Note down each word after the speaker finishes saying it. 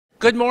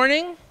Good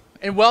morning,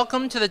 and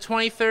welcome to the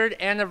 23rd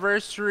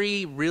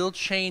anniversary Real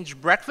Change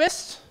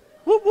Breakfast.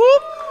 Whoop,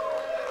 whoop.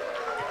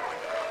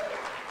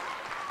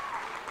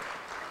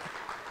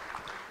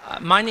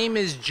 My name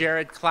is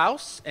Jared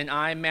Klaus, and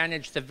I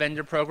manage the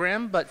vendor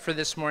program, but for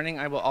this morning,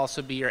 I will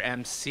also be your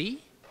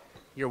MC.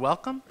 You're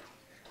welcome.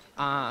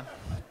 Thank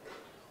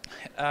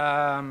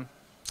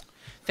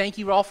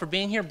you all for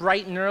being here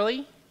bright and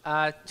early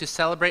to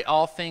celebrate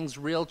all things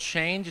real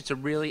change. It's a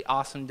really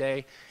awesome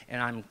day,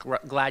 and I'm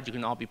glad you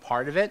can all be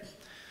part of it.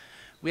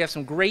 We have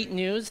some great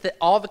news that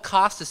all the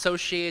costs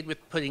associated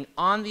with putting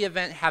on the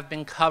event have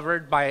been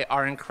covered by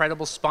our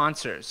incredible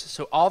sponsors.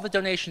 So all the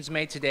donations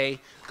made today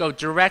go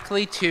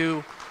directly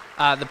to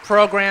the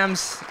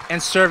programs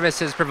and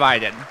services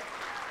provided.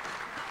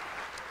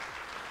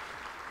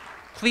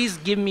 Please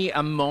give me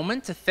a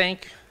moment to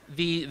thank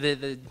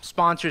the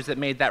sponsors that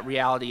made that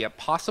reality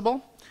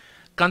possible.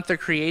 Gunther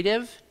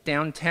Creative,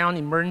 Downtown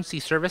Emergency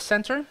Service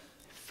Center,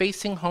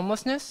 Facing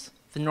Homelessness,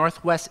 the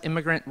Northwest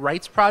Immigrant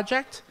Rights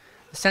Project,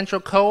 the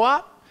Central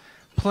Co-op,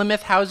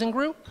 Plymouth Housing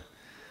Group,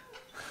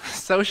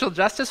 Social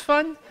Justice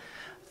Fund,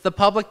 the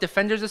Public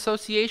Defenders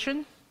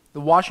Association, the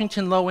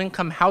Washington Low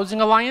Income Housing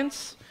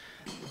Alliance,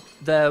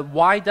 the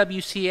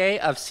YWCA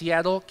of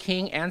Seattle,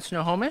 King, and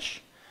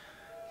Snohomish,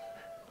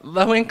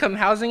 Low Income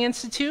Housing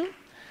Institute,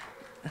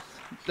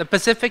 the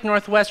Pacific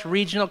Northwest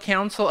Regional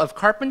Council of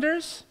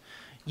Carpenters,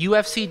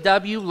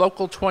 UFCW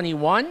Local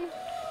 21,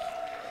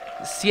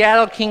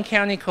 Seattle King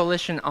County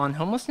Coalition on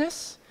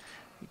Homelessness,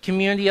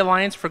 Community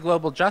Alliance for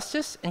Global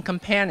Justice, and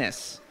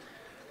Campanis.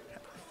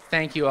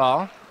 Thank you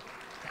all.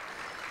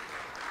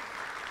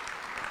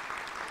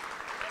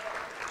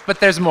 But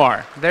there's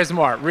more,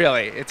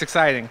 really. It's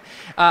exciting.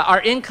 Our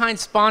in-kind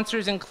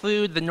sponsors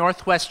include the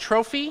Northwest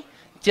Trophy,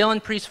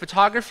 Dylan Priest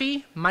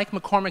Photography, Mike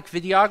McCormick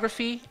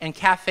Videography, and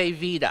Cafe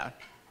Vita.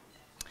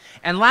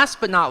 And last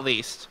but not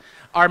least,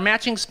 our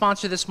matching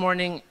sponsor this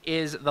morning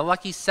is the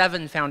Lucky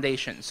 7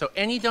 Foundation. So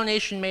any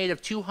donation made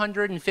of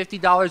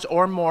 $250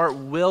 or more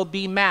will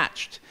be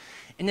matched.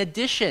 In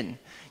addition,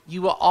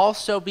 you will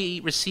also be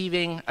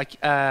receiving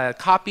a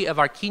copy of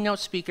our keynote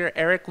speaker,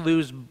 Eric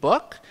Liu's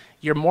book,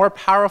 You're More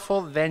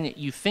Powerful Than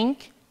You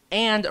Think,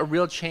 and a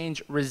Real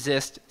Change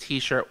Resist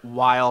t-shirt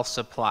while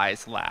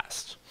supplies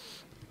last.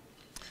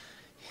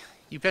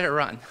 You better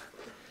run.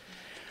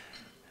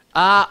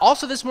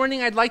 Also this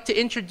morning, I'd like to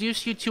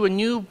introduce you to a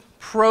new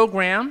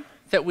program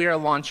that we are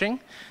launching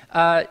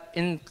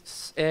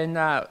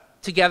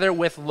together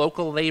with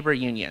local labor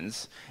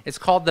unions. It's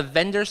called the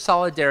Vendor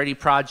Solidarity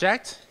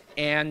Project,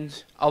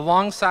 and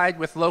alongside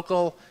with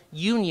local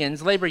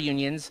unions, labor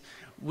unions,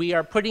 we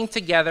are putting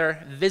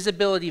together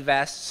visibility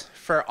vests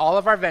for all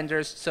of our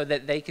vendors so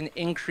that they can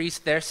increase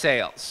their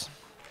sales.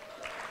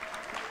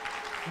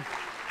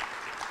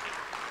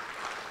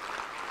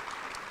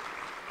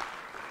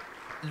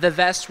 The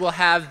vest will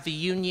have the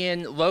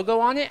union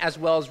logo on it as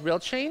well as Real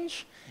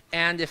Change.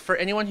 And if for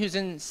anyone who's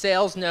in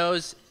sales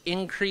knows,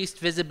 increased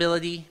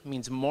visibility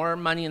means more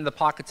money in the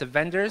pockets of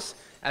vendors,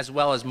 as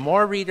well as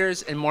more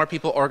readers and more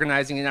people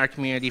organizing in our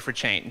community for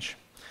change.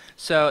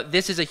 So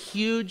this is a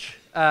huge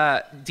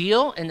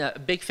deal, and a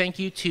big thank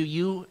you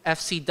to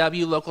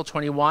UFCW Local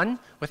 21.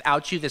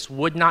 Without you, this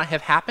would not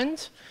have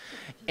happened.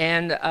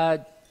 And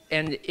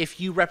if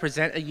you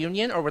represent a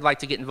union or would like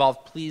to get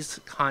involved, please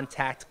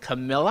contact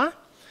Camilla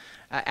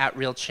at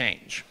Real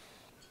Change.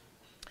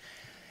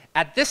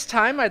 At this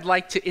time, I'd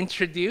like to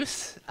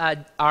introduce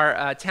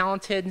our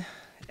talented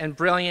and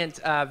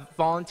brilliant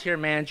volunteer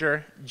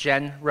manager,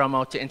 Jen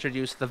Romo, to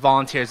introduce the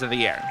Volunteers of the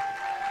Year.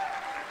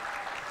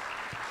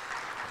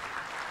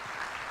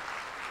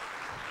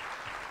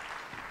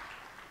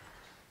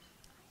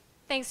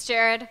 Thanks,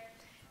 Jared.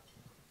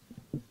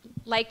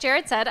 Like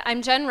Jared said,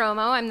 I'm Jen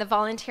Romo. I'm the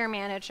volunteer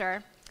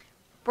manager.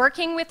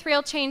 Working with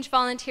Real Change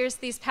volunteers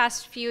these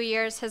past few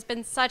years has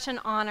been such an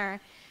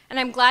honor, and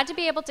I'm glad to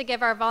be able to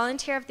give our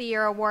Volunteer of the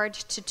Year award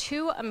to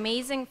two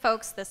amazing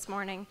folks this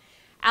morning,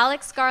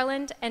 Alex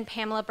Garland and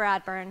Pamela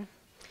Bradburn.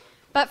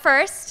 But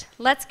first,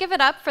 let's give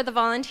it up for the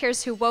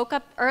volunteers who woke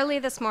up early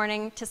this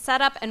morning to set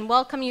up and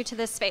welcome you to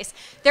this space.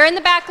 They're in the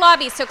back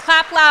lobby, so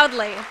clap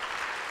loudly.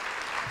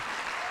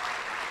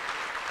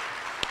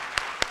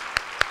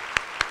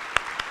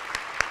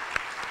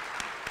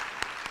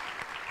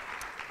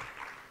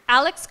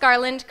 Alex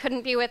Garland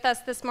couldn't be with us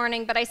this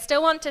morning, but I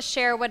still want to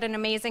share what an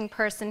amazing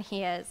person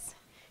he is.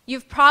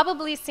 You've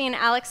probably seen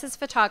Alex's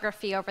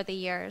photography over the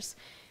years,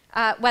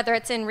 whether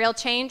it's in Real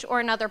Change or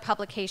another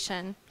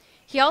publication.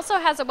 He also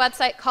has a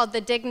website called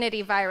The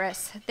Dignity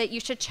Virus that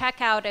you should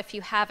check out if you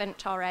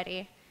haven't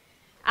already.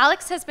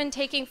 Alex has been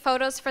taking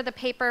photos for the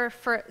paper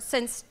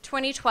since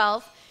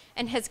 2012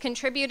 and has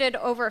contributed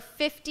over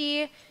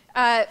 50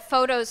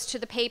 photos to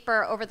the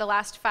paper over the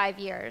last 5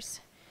 years.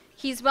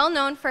 He's well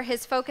known for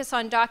his focus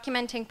on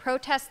documenting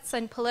protests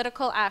and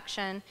political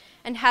action,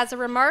 and has a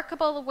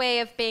remarkable way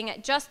of being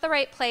at just the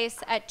right place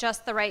at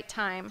just the right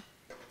time.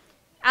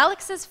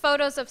 Alex's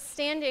photos of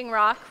Standing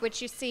Rock,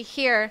 which you see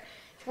here,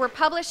 were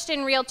published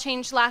in Real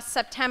Change last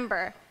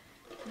September.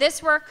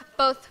 This work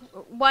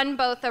won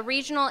both a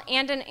regional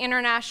and an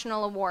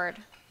international award.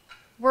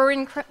 We're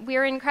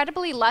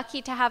incredibly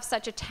lucky to have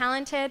such a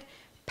talented,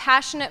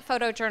 passionate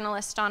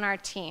photojournalist on our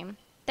team.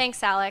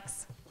 Thanks,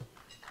 Alex.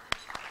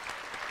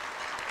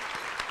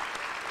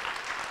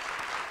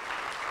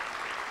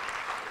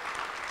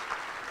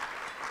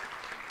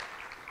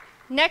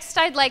 Next,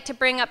 I'd like to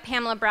bring up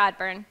Pamela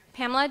Bradburn.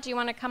 Pamela, do you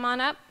want to come on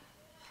up?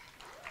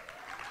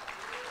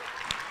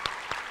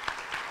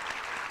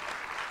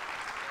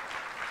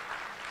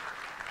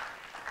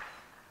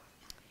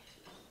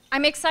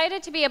 I'm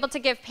excited to be able to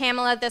give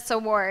Pamela this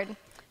award.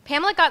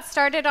 Pamela got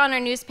started on our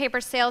newspaper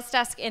sales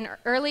desk in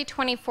early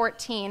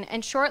 2014,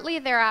 and shortly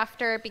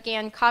thereafter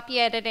began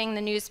copy editing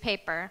the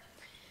newspaper.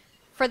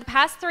 For the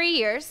past 3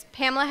 years,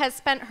 Pamela has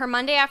spent her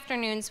Monday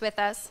afternoons with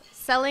us,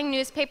 selling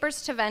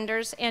newspapers to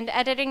vendors and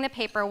editing the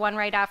paper one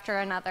right after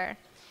another.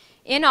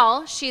 In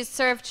all, she's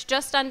served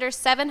just under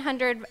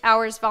 700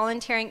 hours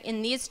volunteering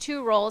in these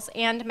 2 roles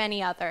and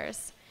many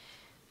others.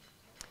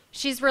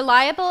 She's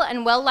reliable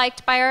and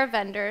well-liked by our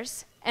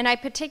vendors, and I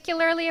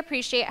particularly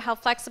appreciate how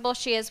flexible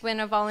she is when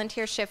a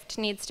volunteer shift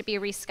needs to be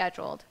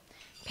rescheduled.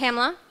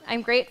 Pamela,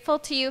 I'm grateful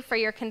to you for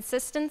your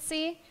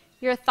consistency,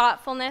 your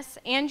thoughtfulness,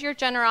 and your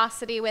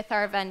generosity with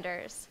our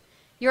vendors.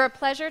 You're a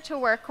pleasure to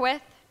work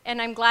with,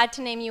 and I'm glad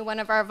to name you one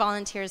of our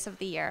Volunteers of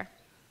the Year.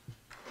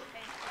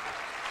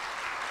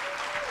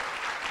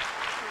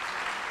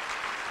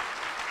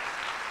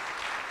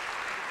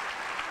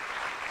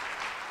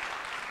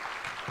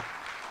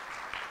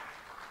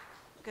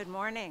 Good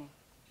morning.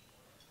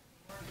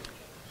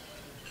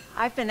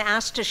 I've been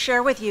asked to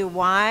share with you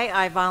why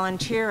I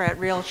volunteer at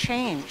Real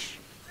Change.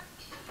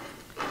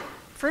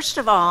 First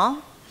of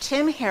all,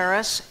 Tim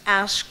Harris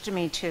asked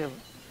me to.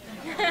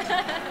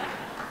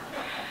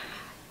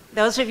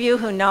 Those of you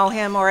who know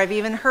him or have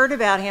even heard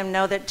about him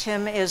know that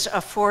Tim is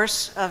a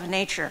force of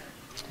nature.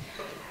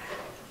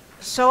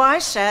 So I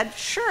said,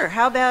 sure,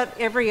 how about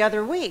every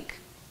other week?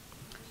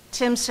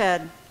 Tim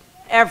said,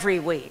 every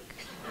week.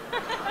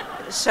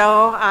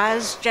 So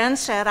as Jen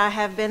said, I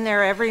have been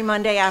there every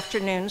Monday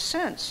afternoon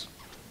since.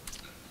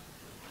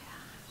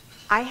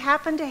 I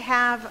happen to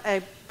have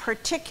a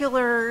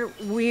particular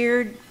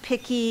weird,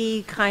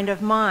 picky kind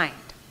of mind.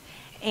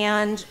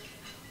 And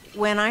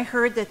when I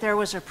heard that there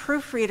was a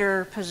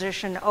proofreader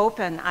position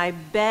open, I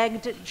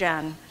begged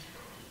Jen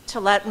to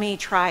let me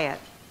try it.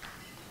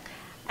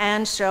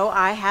 And so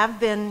I have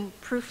been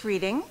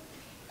proofreading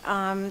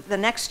the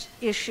next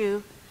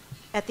issue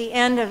at the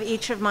end of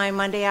each of my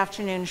Monday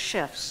afternoon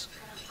shifts.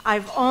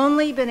 I've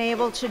only been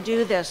able to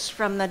do this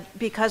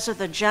because of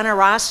the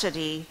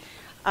generosity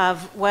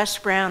of Wes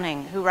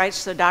Browning, who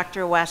writes the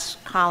Dr. Wes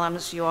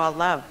columns you all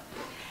love.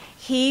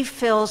 He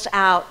fills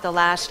out the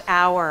last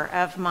hour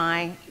of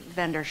my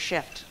vendor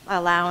shift,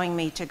 allowing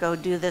me to go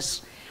do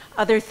this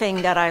other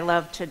thing that I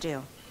love to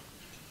do.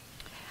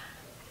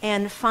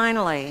 And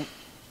finally,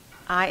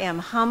 I am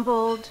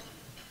humbled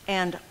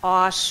and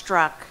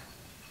awestruck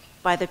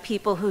by the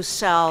people who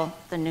sell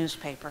the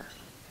newspaper.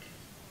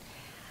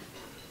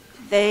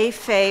 They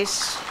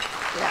face,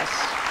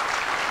 yes.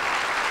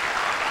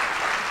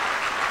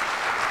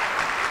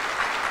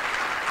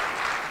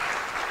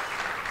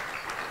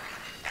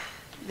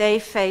 They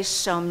face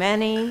so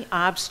many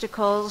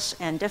obstacles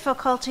and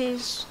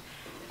difficulties,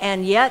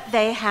 and yet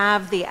they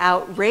have the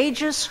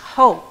outrageous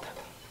hope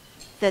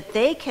that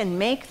they can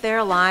make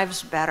their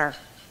lives better.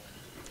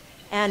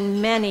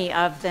 And many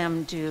of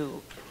them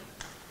do.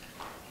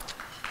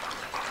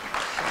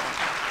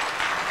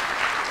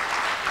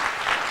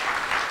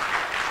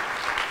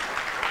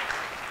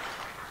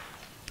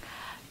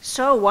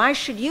 So why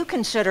should you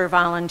consider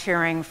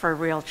volunteering for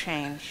Real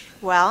Change?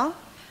 Well,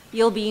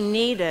 you'll be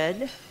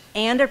needed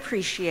and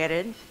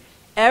appreciated.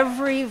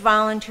 Every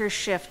volunteer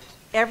shift,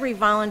 every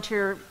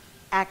volunteer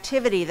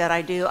activity that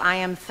I do, I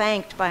am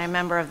thanked by a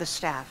member of the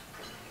staff.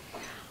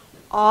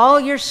 All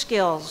your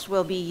skills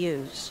will be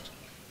used,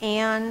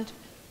 and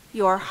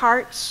your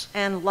hearts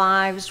and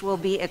lives will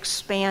be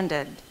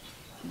expanded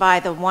by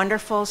the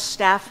wonderful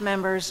staff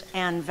members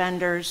and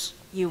vendors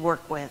you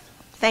work with.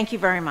 Thank you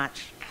very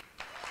much.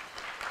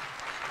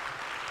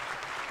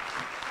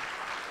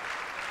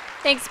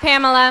 Thanks,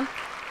 Pamela.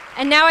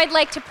 And now I'd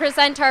like to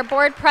present our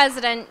board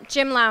president,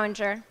 Jim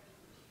Lowinger.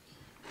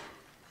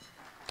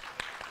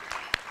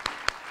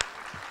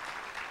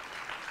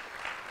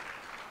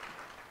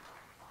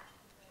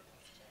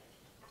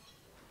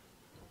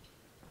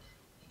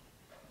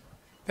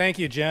 Thank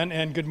you, Jen,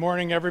 and good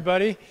morning,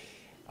 everybody.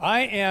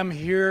 I am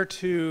here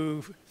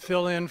to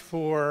fill in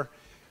for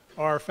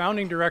our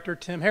founding director,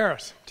 Tim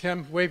Harris.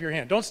 Tim, wave your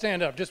hand. Don't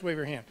stand up, just wave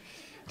your hand.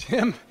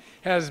 Tim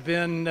has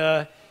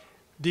been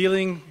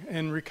dealing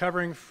and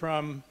recovering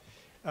from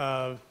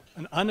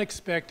an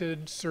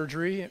unexpected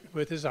surgery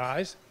with his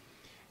eyes,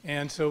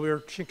 and so we're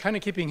kind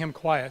of keeping him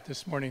quiet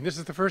this morning. This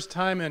is the first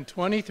time in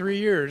 23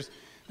 years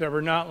that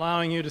we're not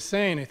allowing you to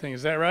say anything.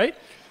 Is that right?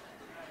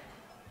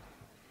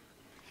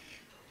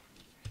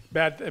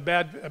 A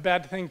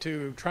bad thing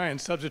to try and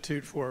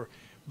substitute for.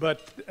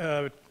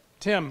 But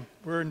Tim,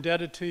 we're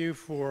indebted to you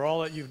for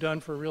all that you've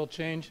done for Real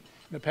Change.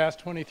 in the past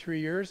 23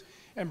 years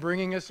and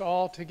bringing us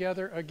all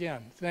together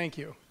again. Thank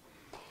you.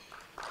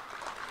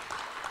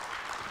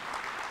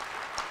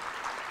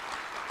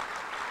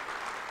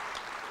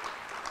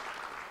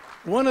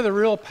 One of the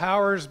real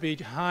powers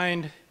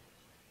behind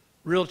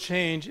Real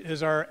Change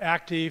is our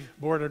active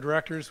board of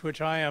directors,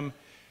 which I am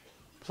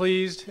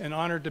pleased and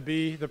honored to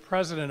be the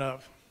president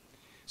of.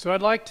 So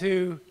I'd like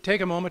to take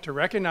a moment to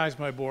recognize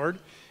my board,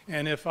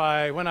 and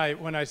when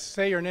I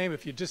say your name,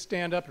 if you just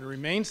stand up and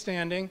remain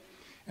standing,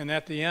 and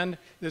at the end,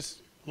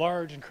 this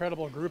large,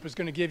 incredible group is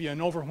going to give you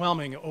an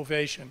overwhelming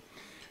ovation.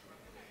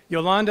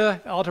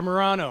 Yolanda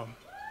Altamirano.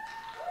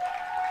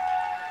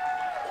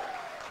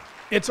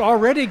 It's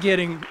already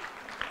getting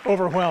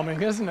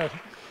overwhelming, isn't it?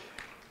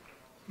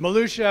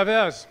 Malou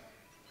Chavez.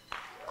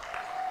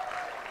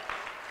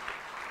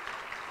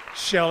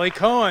 Shelley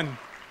Cohen.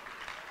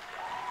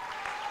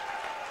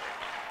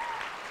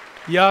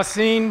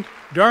 Yassine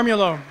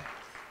Darmulo.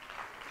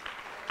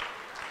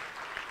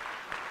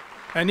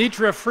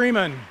 Anitra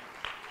Freeman.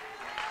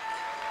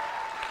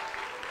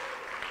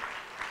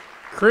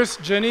 Chris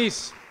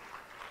Janice.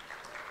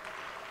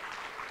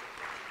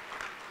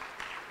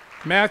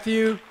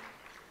 Matthew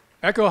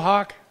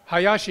Ekohawk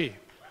Hayashi.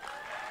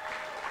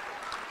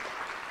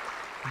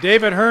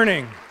 David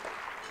Herning.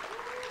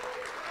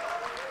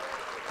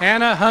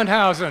 Anna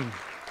Hunthausen.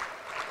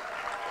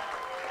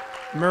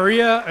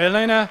 Maria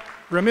Elena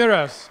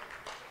Ramirez.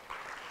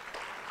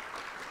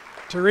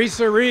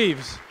 Teresa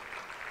Reeves.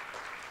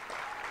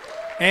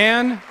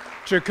 Anne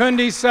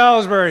Chakundi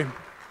Salisbury.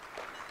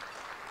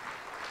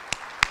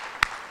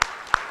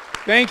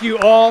 Thank you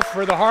all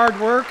for the hard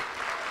work,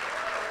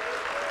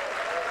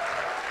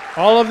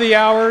 all of the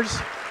hours,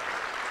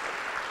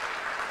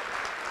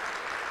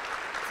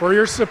 for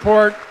your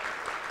support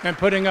and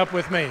putting up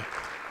with me.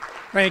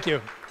 Thank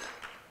you.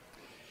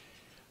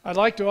 I'd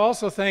like to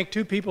also thank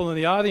two people in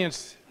the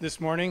audience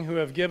this morning who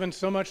have given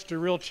so much to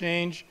Real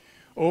Change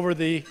over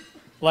the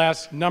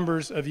last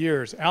numbers of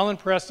years. Alan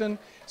Preston,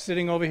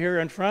 sitting over here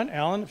in front.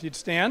 Alan, if you'd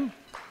stand.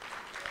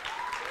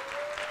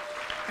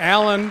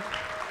 Alan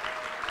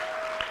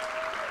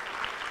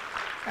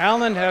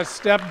has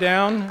stepped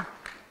down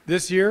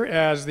this year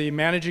as the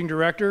managing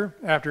director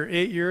after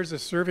 8 years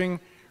of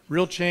serving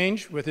Real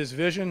Change with his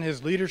vision,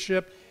 his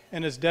leadership,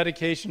 and his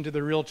dedication to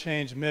the Real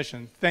Change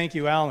mission. Thank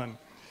you, Alan.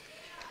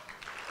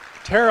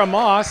 Tara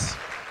Moss.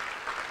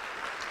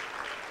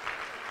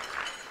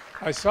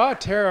 I saw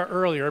Tara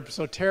earlier,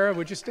 so Tara,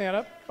 would you stand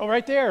up? Oh,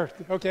 right there.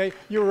 Okay,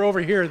 you were over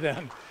here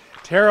then.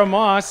 Tara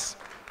Moss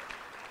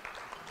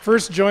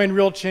first joined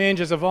Real Change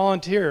as a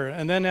volunteer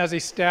and then as a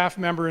staff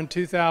member in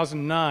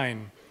 2009.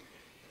 In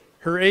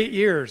her 8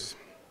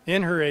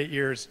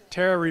 years,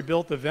 Tara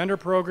rebuilt the vendor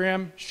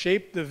program,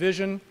 shaped the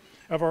vision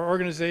of our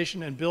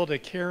organization, and built a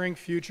caring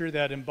future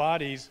that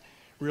embodies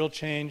Real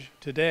Change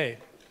today.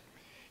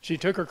 She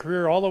took her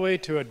career all the way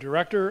to a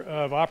director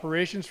of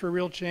operations for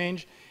Real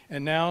Change,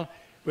 and now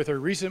with her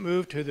recent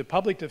move to the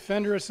Public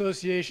Defender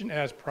Association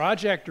as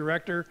project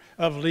director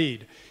of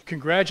LEAD.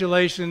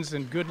 Congratulations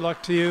and good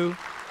luck to you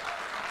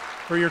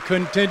for your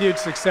continued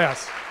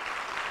success.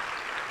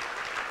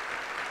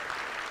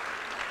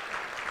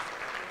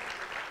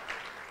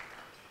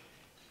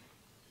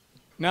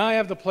 Now I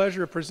have the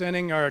pleasure of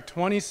presenting our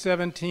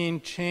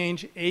 2017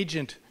 Change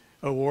Agent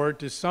Award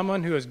to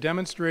someone who has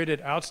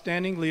demonstrated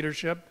outstanding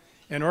leadership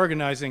and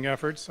organizing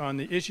efforts on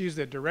the issues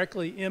that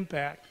directly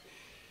impact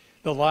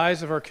the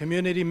lives of our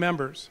community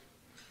members.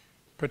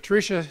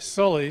 Patricia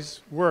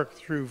Sully's work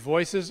through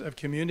Voices of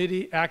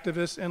Community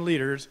Activists and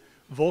Leaders,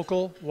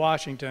 Vocal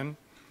Washington,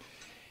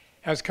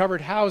 has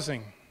covered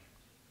housing,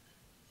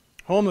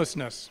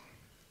 homelessness,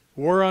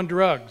 war on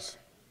drugs,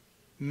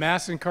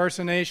 mass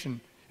incarceration,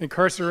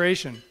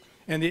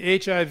 and the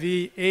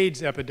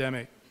HIV/AIDS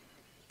epidemic.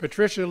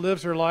 Patricia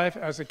lives her life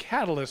as a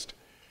catalyst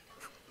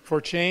for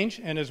change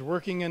and is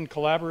working in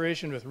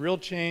collaboration with Real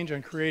Change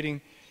on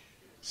creating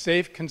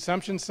safe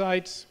consumption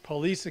sites,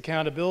 police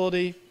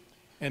accountability,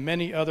 and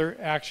many other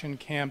action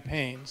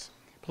campaigns.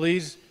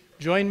 Please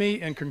join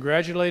me in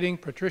congratulating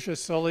Patricia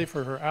Sully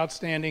for her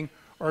outstanding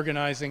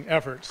organizing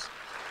efforts.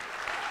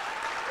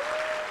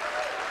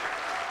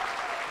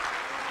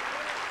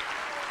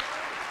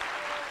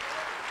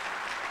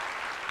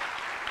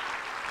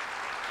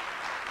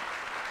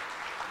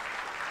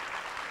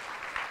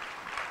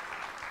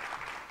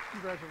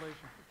 Congratulations,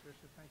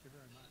 Patricia. Thank you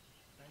very much.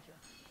 Thank you.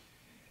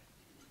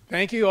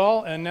 Thank you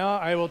all, and now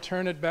I will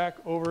turn it back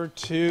over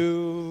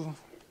to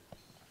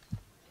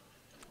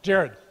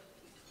Jared.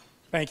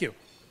 Thank you.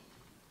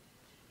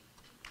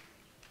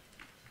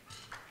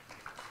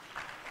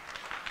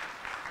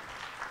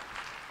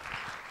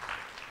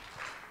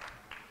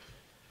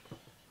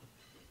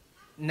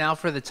 Now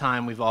for the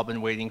time we've all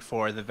been waiting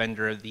for, the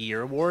Vendor of the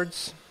Year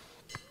Awards.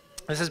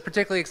 This is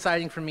particularly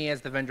exciting for me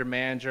as the vendor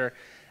manager,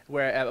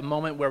 where at a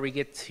moment where we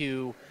get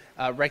to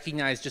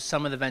recognize just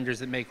some of the vendors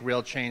that make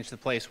Real Change the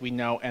place we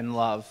know and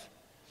love.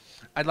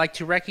 I'd like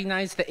to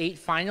recognize the 8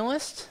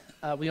 finalists.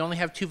 We only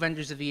have 2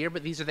 vendors of the year,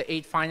 but these are the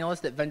 8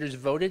 finalists that vendors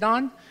voted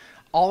on.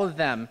 All of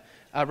them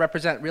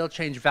represent real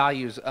change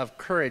values of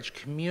courage,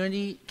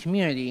 community,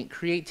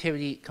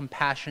 creativity,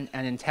 compassion,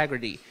 and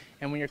integrity.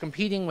 And when you're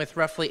competing with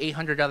roughly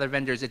 800 other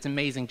vendors, it's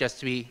amazing just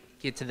to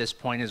get to this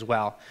point as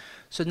well.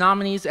 So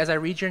nominees, as I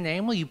read your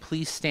name, will you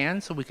please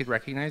stand so we could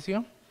recognize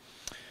you?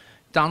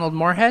 Donald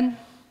Moorhead,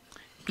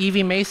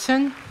 Evie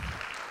Mason,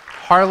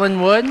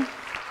 Harlan Wood,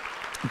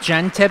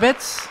 Jen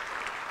Tibbetts,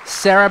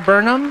 Sarah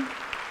Burnham,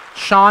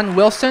 Sean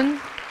Wilson,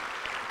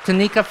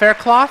 Tanika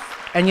Faircloth,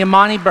 and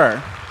Yamani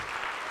Burr.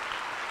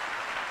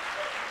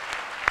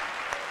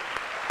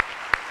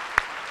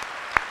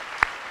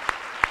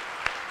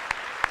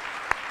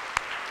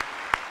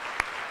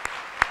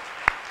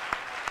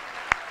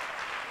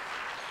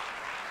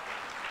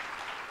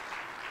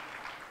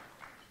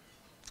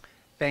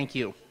 Thank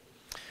you.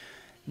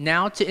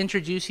 Now to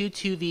introduce you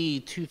to the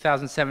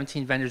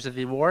 2017 Vendors of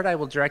the Award, I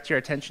will direct your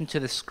attention to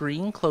the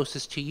screen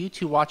closest to you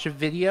to watch a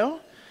video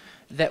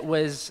that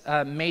was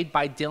made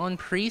by Dylan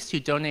Priest, who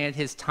donated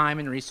his time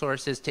and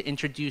resources to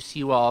introduce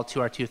you all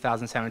to our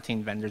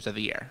 2017 Vendors of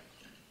the Year.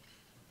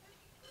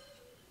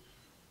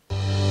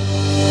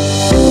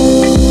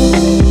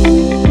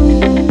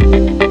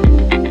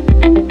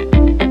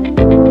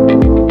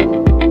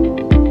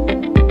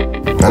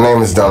 My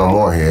name is Donald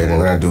Moorhead,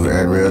 and I do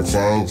at Real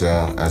Change.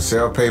 I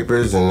sell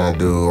papers and I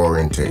do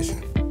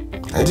orientation.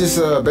 I just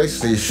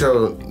basically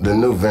show the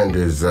new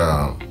vendors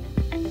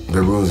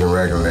the rules and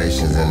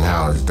regulations and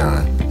how it's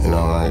done. You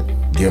know, I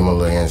give them a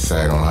little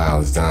insight on how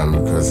it's done,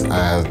 because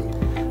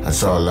I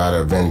saw a lot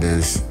of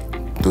vendors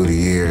through the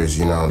years,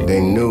 you know,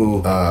 they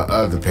knew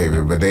of the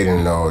paper, but they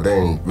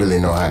didn't really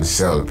know how to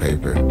sell the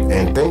paper.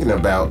 And thinking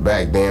about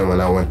back then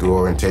when I went through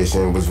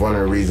orientation was one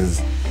of the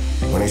reasons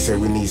when they said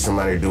we need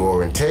somebody to do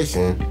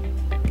orientation,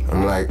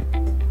 I'm like,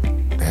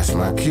 that's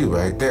my cue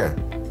right there.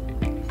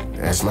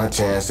 That's my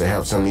chance to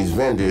help some of these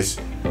vendors.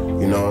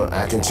 You know,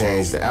 I can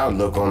change the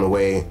outlook on the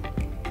way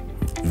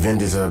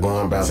vendors are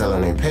going about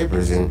selling their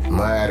papers, and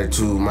my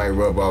attitude might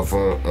rub off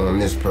on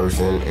this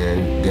person,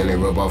 and then they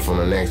rub off on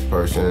the next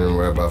person, and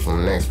rub off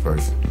on the next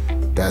person.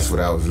 That's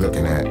what I was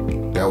looking at.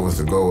 That was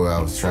the goal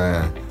I was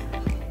trying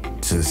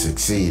to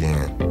succeed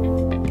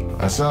in.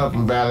 I saw up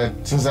in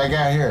ballot since I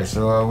got here,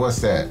 so what's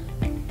that,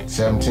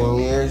 17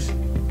 years?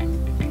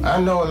 I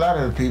know a lot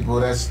of the people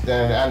that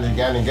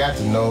I got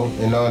to know,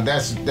 you know, I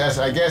guess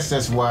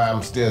that's why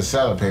I'm still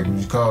selling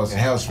papers, because it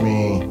helps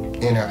me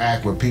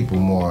interact with people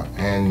more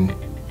and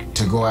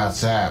to go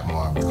outside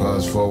more,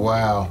 because for a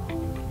while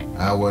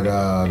I would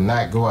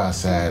not go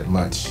outside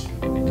much,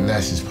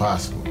 less as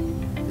possible,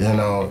 you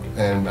know,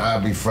 and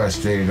I'd be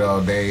frustrated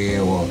all day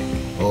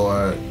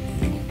or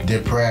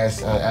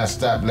depressed. I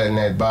stopped letting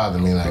that bother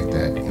me like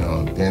that, you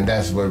know, and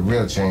that's what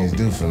real change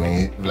do for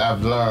me.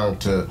 I've learned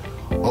to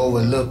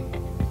overlook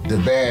the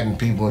bad in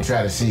people and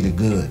try to see the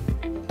good.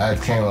 I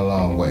came a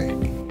long way.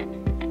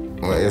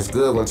 Well, it's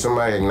good when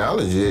somebody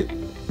acknowledges it,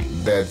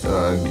 that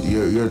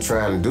you're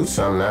trying to do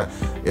something.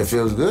 It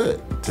feels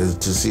good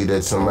to see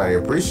that somebody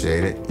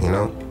appreciate it, you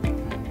know.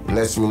 It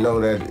lets me know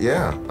that,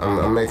 yeah,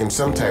 I'm making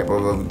some type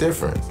of a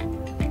difference.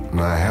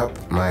 My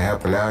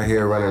helping out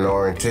here running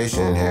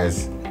orientation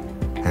has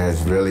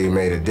really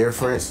made a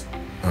difference.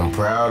 I'm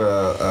proud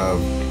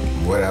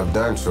of what I've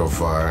done so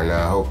far, and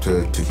I hope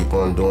to keep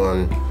on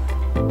doing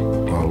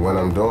what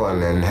I'm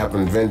doing, and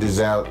helping vendors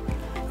out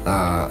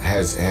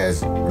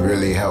has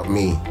really helped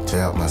me to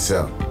help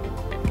myself,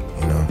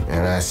 you know.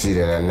 And I see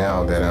that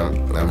now that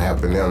I'm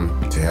helping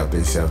them to help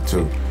themselves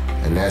too,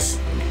 and that's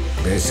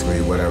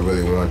basically what I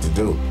really want to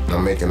do.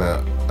 I'm making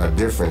a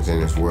difference in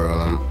this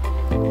world.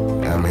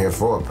 I'm here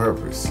for a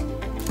purpose.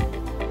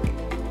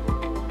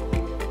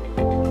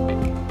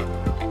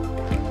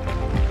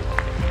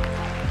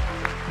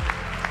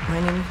 My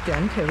name is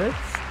Jen Tibbetts.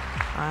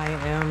 I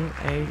am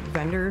a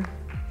vendor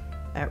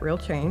at Real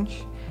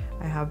Change.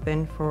 I have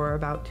been for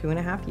about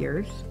 2.5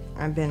 years.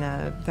 I've been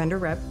a vendor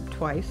rep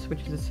twice,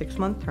 which is a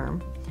 6-month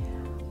term.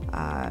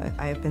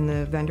 I have been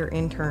the vendor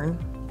intern,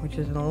 which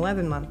is an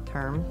 11-month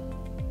term.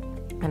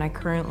 And I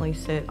currently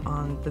sit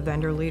on the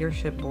vendor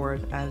leadership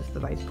board as the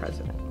vice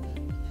president.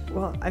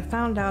 Well, I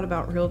found out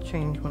about Real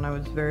Change when I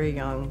was very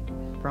young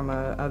from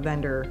a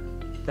vendor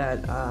that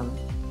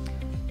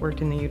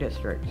worked in the U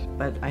District,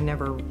 but I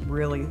never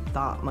really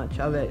thought much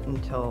of it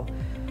until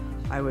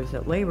I was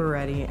at Labor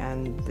Ready,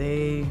 and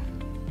they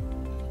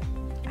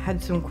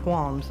had some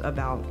qualms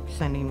about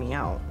sending me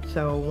out.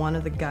 So one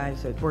of the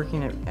guys that's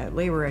working at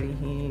Labor Ready,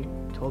 he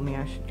told me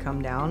I should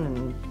come down,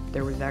 and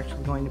there was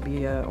actually going to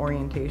be an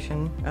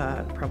orientation,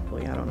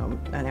 probably, I don't know,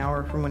 an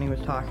hour from when he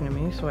was talking to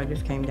me. So I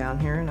just came down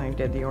here and I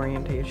did the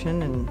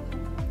orientation, and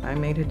I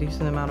made a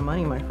decent amount of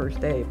money my first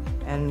day.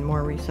 And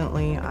more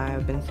recently,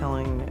 I've been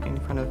selling in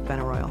front of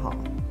Benaroya Hall.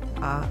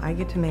 I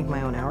get to make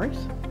my own hours,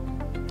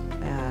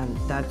 and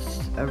that's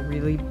a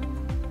really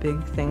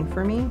big thing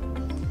for me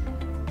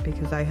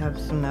because I have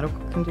some medical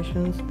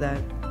conditions that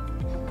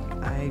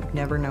I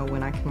never know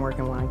when I can work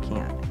and when I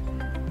can't.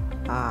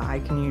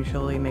 I can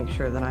usually make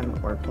sure that I'm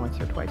at work once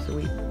or twice a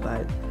week,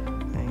 but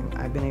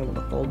I've been able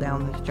to hold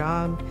down this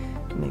job,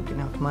 make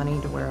enough money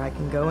to where I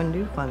can go and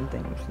do fun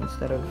things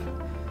instead of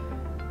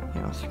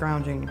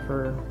scrounging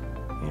for,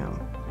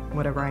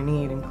 whatever I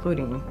need,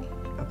 including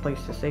a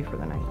place to stay for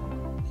the night.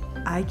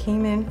 I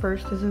came in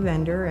first as a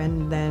vendor,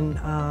 and then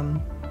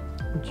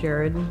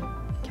Jared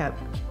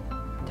kept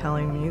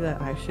telling me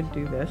that I should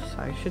do this,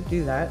 I should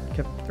do that,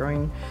 kept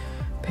throwing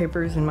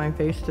papers in my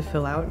face to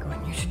fill out,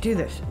 going, you should do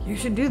this, you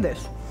should do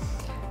this.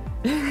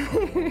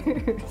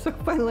 So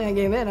finally I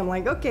gave in. I'm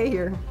like, okay,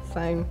 here,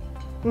 sign.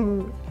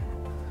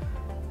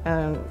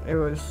 And it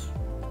was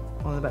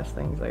one of the best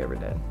things I ever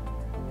did.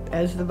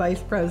 As the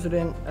vice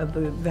president of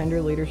the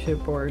vendor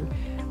leadership board,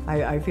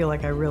 I feel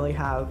like I really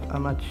have a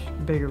much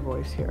bigger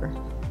voice here.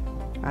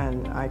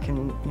 And I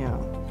can,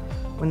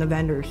 when the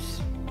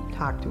vendors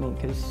talk to me,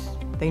 because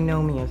they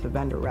know me as a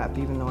vendor rep,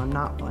 even though I'm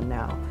not one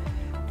now,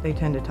 they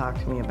tend to talk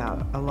to me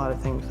about a lot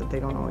of things that they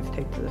don't always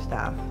take to the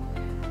staff.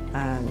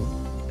 And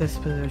this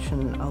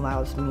position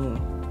allows me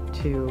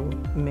to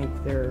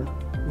make their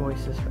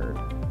voices heard.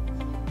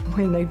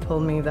 When they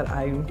told me that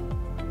I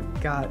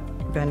got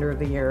Vendor of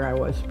the Year, I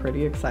was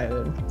pretty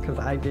excited because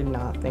I did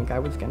not think I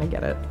was going to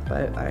get it,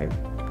 but I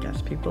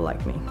guess people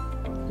like me.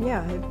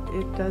 Yeah,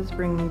 it does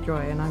bring me joy,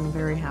 and I'm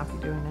very happy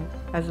doing it.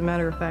 As a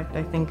matter of fact,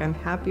 I think I'm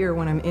happier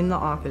when I'm in the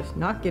office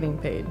not getting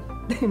paid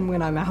than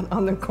when I'm out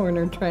on the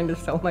corner trying to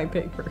sell my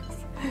papers.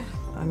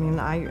 I mean,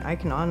 I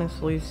can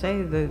honestly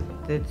say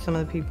that some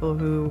of the people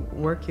who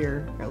work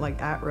here,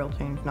 like at Real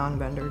Change,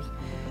 non-vendors,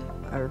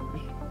 are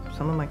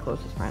some of my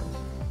closest friends.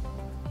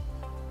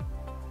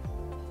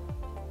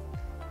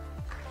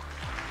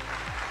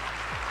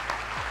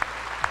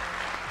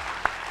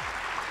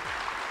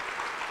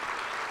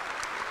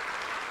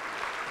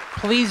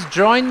 Please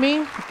join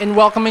me in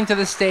welcoming to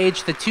the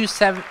stage the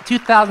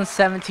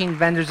 2017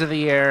 Vendors of the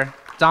Year,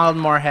 Donald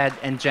Moorhead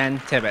and Jen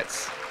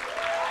Tibbetts.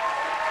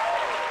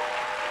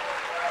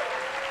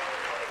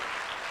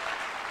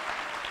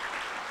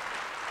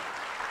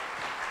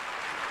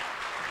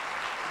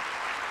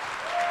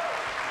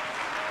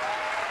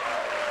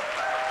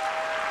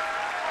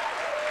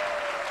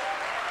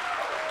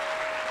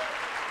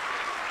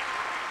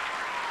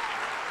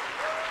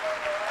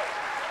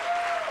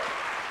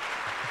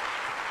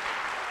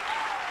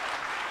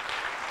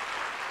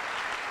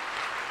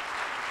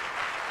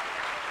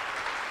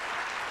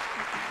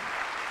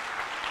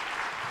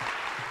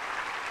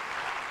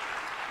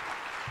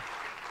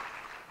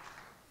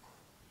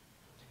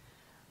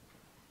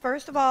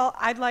 First of all,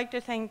 I'd like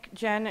to thank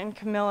Jen and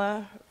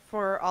Camilla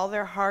for all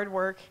their hard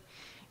work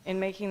in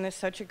making this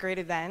such a great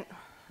event.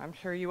 I'm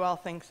sure you all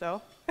think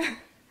so.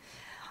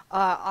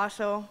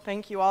 Also,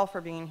 thank you all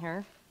for being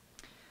here.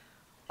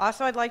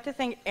 Also, I'd like to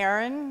thank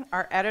Aaron,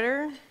 our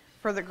editor,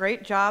 for the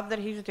great job that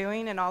he's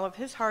doing and all of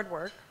his hard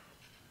work.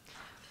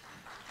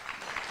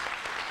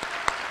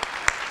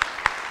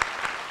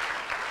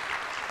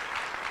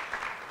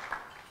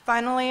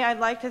 Finally, I'd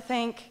like to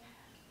thank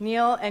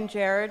Neil and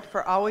Jared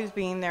for always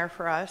being there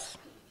for us,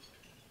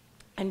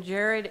 and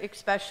Jared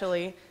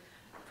especially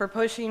for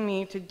pushing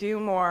me to do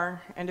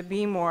more and to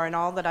be more in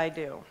all that I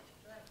do.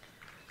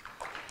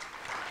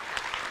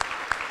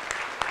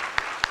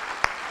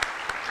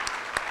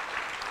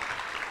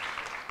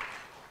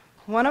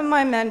 One of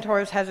my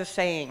mentors has a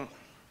saying.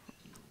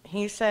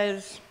 He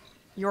says,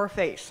 "Your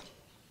face,"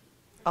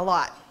 a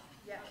lot.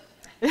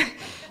 Yeah.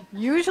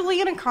 Usually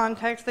in a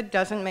context that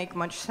doesn't make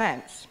much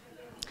sense.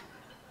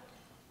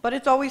 But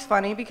it's always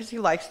funny because he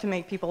likes to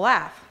make people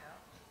laugh.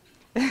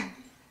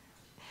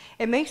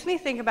 It makes me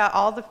think about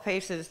all the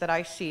faces that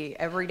I see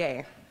every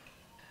day.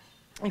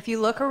 If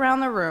you look around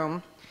the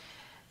room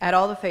at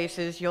all the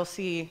faces, you'll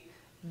see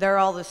they're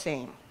all the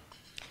same.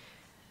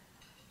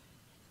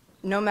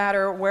 No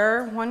matter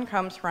where one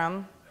comes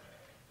from,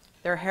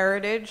 their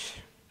heritage,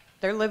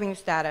 their living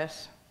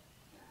status,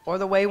 or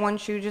the way one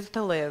chooses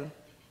to live,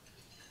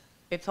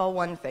 it's all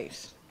one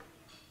face,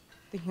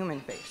 the human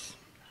face.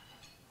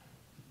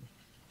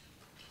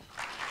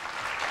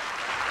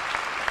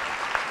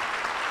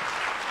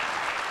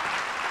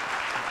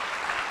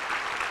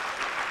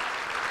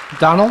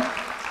 Donald?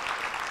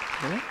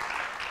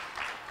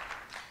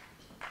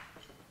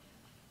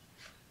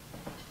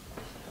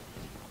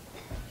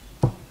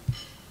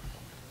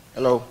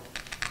 Hello.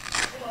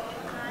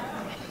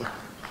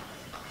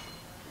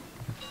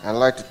 I'd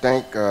like to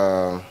thank,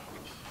 hold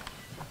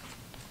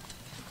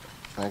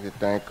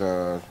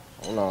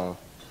on.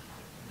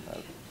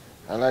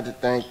 I'd like to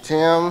thank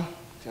Tim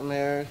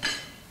Harris,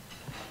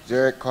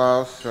 Jared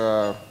Klaus,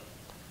 I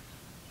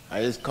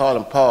just call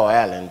him Paul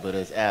Allen, but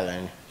it's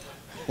Allen.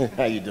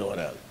 How you doing,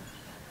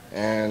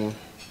 Allen?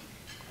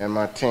 And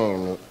my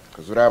team,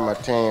 because without my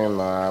team,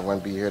 I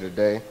wouldn't be here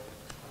today.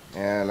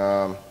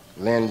 And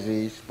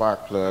Lindsay,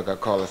 Sparkplug, I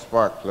call her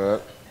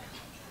Sparkplug.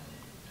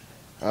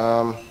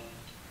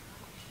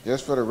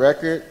 Just for the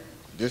record,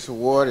 this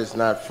award is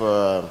not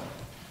for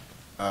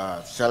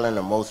selling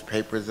the most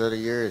papers of the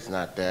year. It's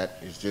not that.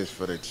 It's just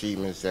for the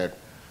achievements that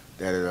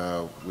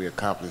we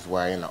accomplished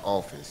while in the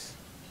office.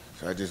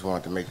 So I just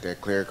wanted to make that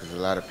clear because a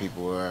lot of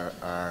people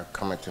are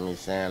coming to me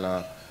saying,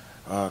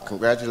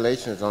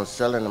 congratulations on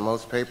selling the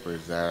most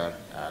papers. I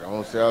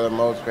don't sell the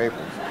most papers.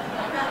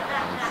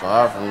 I'm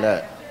far from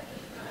that.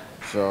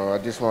 So I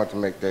just wanted to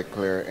make that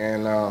clear.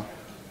 And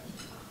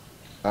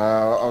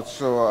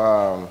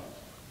also,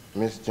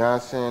 Ms.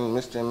 Johnson,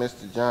 Mr. and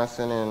Mr.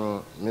 Johnson,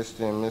 and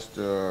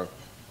Mr.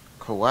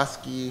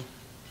 Kowalski.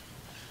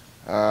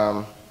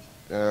 I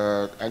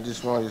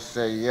just wanted to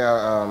say,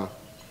 yeah,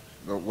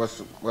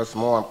 what's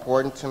more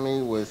important to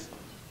me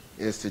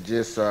is to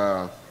just,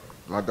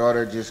 my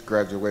daughter just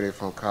graduated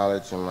from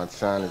college and my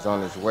son is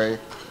on his way.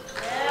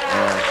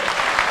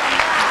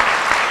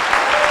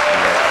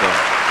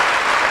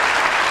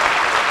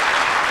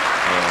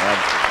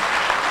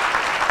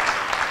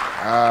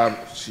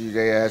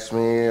 They asked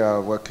me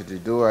what could they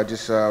do. I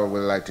just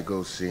would like to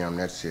go see him.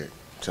 That's it.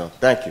 So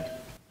thank you.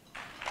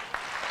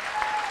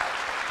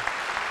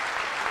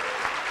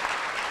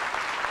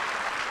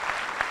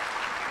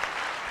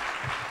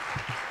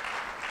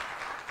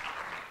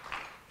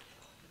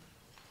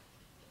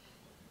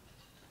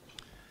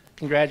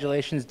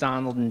 Congratulations,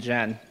 Donald and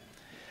Jen.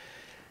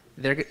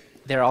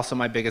 They're also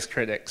my biggest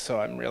critics,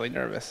 so I'm really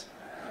nervous.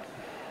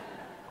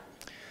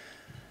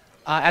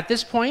 At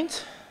this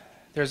point,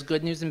 there's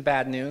good news and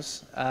bad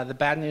news. The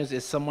bad news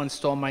is someone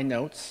stole my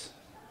notes.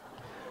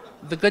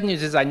 The good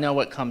news is I know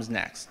what comes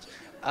next.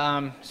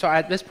 So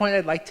at this point,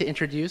 I'd like to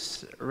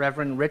introduce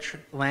Reverend Rich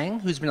Lang,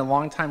 who's been a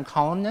longtime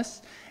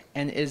columnist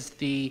and is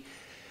the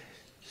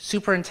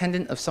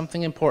superintendent of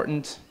something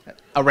important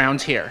around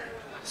here.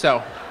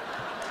 So,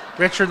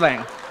 Richard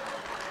Lang.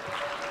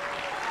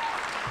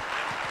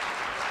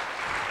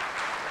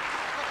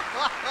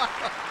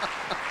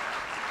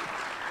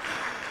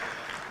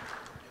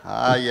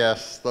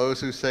 Yes, those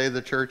who say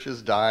the church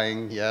is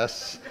dying,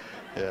 yes,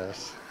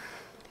 yes.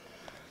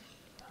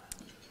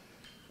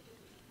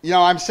 You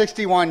know, I'm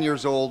 61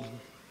 years old,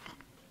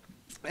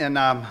 and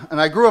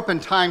I grew up in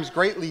times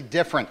greatly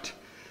different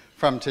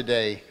from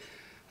today.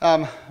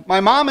 My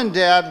mom and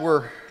dad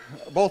were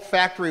both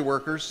factory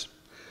workers,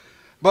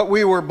 but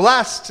we were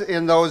blessed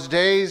in those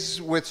days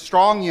with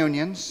strong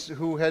unions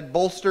who had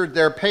bolstered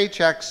their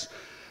paychecks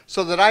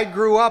so that I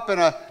grew up in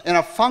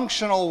a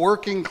functional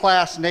working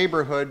class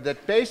neighborhood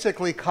that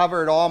basically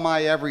covered all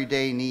my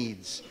everyday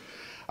needs.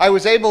 I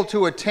was able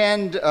to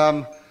attend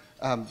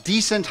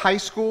decent high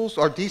schools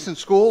or decent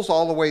schools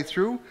all the way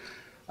through.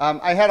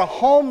 I had a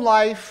home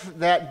life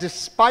that,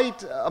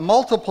 despite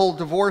multiple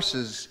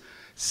divorces,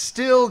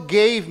 still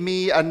gave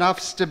me enough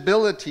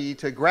stability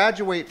to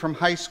graduate from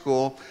high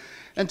school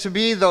and to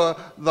be the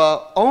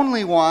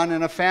only one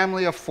in a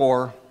family of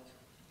 4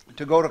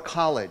 to go to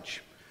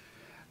college.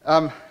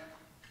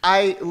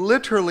 I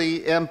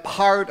literally am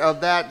part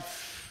of that,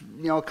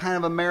 kind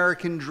of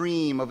American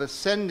dream of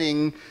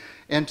ascending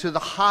into the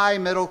high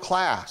middle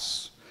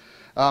class.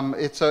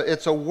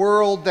 It's a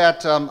world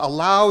that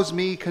allows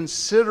me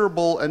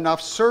considerable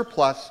enough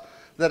surplus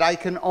that I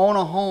can own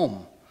a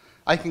home.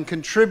 I can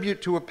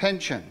contribute to a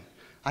pension.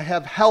 I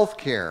have health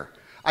care.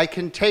 I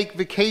can take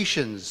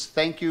vacations.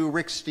 Thank you,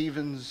 Rick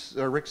Steves'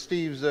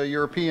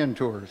 European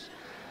tours.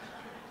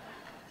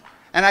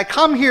 And I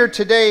come here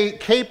today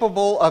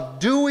capable of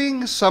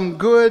doing some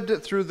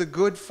good through the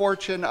good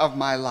fortune of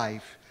my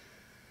life.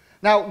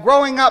 Now,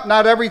 growing up,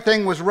 not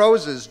everything was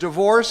roses.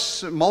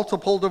 Divorce,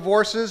 multiple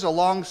divorces,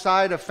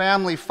 alongside of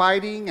family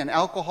fighting and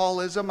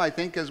alcoholism, I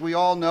think, as we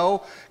all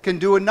know, can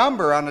do a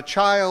number on a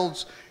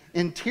child's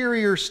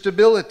interior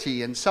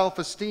stability and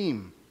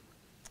self-esteem.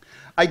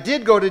 I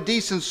did go to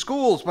decent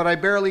schools, but I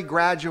barely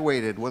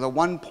graduated with a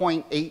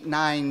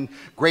 1.89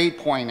 grade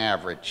point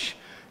average.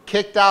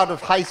 Kicked out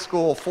of high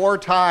school 4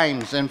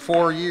 times in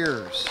 4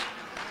 years.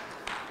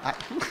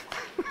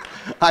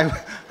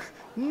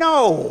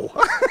 No!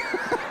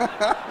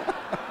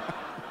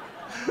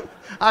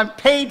 I'm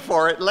paid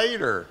for it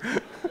later.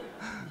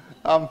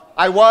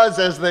 I was,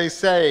 as they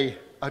say,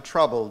 a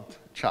troubled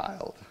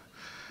child.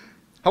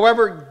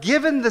 However,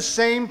 given the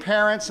same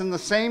parents and the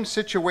same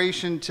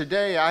situation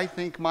today, I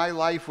think my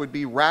life would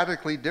be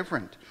radically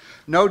different.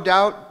 No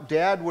doubt,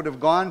 Dad would have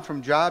gone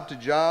from job to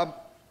job,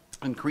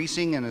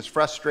 increasing in his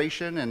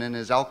frustration and in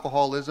his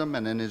alcoholism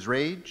and in his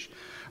rage.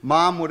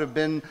 Mom would have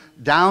been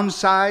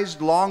downsized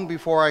long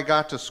before I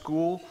got to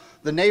school.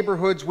 The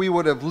neighborhoods we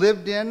would have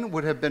lived in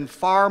would have been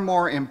far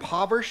more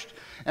impoverished,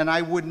 and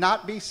I would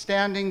not be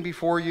standing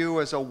before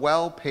you as a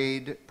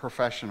well-paid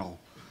professional.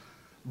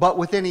 But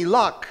with any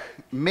luck,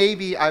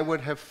 maybe I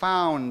would have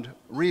found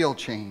real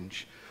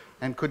change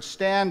and could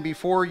stand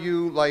before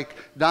you like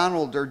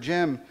Donald or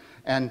Jim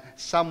and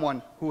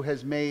someone who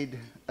has made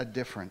a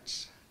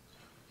difference.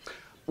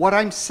 What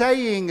I'm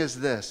saying is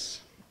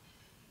this.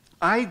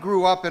 I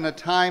grew up in a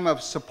time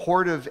of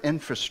supportive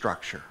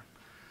infrastructure.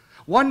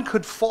 One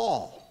could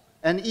fall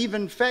and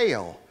even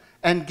fail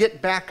and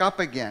get back up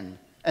again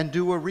and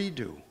do a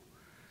redo.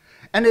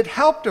 And it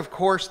helped, of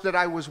course, that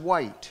I was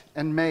white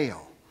and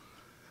male.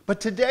 But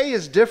today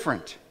is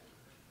different.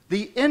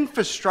 The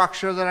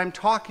infrastructure that I'm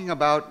talking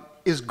about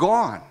is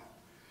gone.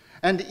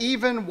 And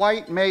even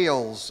white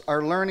males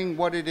are learning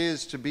what it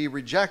is to be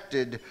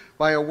rejected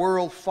by a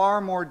world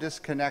far more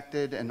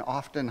disconnected and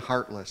often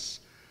heartless.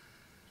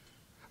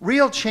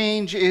 Real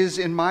change is,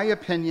 in my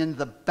opinion,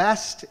 the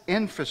best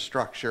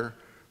infrastructure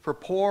for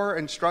poor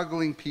and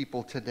struggling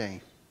people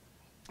today.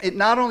 It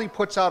not only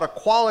puts out a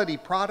quality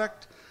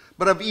product,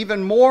 but of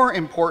even more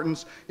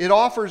importance, it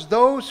offers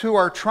those who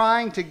are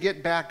trying to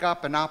get back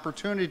up an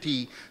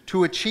opportunity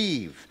to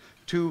achieve,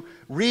 to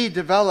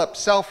redevelop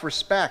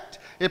self-respect.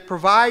 It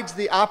provides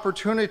the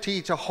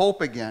opportunity to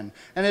hope again,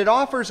 and it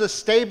offers a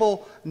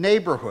stable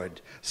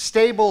neighborhood,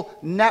 stable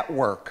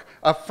network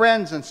of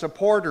friends and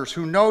supporters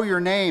who know your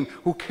name,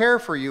 who care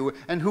for you,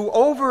 and who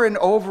over and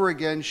over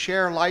again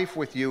share life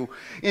with you,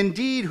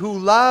 indeed, who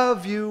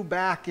love you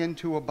back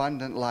into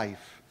abundant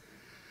life.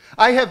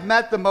 I have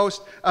met the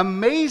most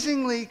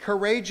amazingly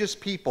courageous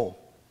people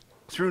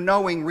through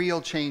knowing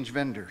Real Change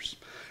vendors.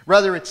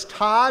 Whether it's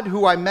Todd,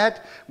 who I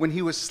met when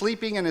he was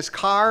sleeping in his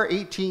car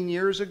 18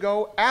 years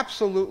ago,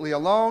 absolutely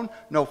alone,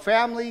 no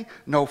family,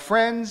 no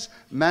friends,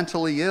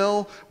 mentally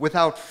ill,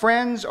 without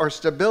friends or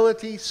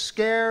stability,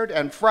 scared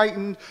and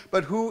frightened,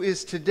 but who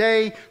is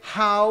today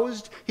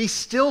housed. He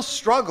still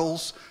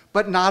struggles,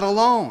 but not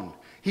alone.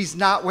 He's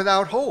not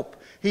without hope.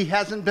 He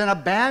hasn't been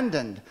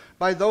abandoned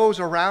by those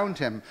around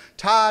him.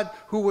 Todd,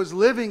 who was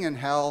living in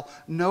hell,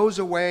 knows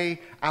a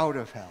way out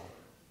of hell.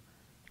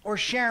 Or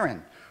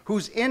Sharon,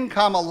 whose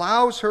income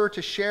allows her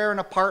to share an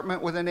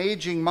apartment with an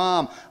aging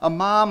mom, a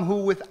mom who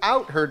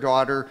without her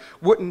daughter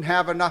wouldn't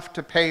have enough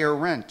to pay her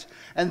rent.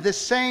 And this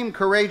same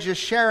courageous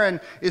Sharon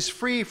is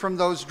free from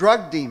those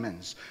drug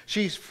demons.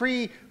 She's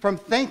free from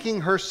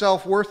thinking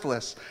herself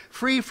worthless,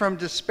 free from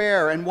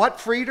despair. And what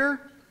freed her?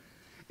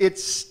 It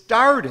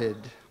started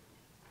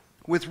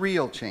with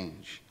Real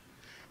Change.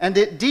 And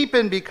it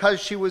deepened because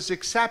she was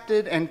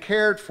accepted and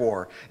cared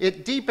for.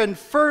 It deepened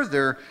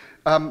further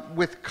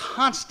with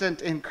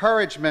constant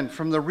encouragement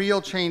from the Real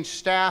Change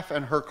staff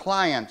and her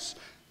clients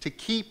to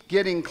keep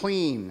getting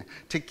clean,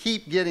 to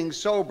keep getting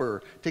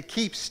sober, to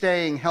keep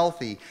staying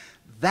healthy.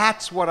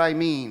 That's what I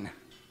mean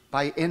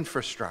by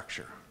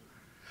infrastructure.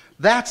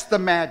 That's the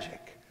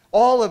magic.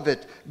 All of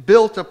it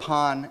built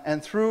upon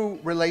and through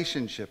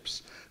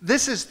relationships.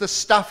 This is the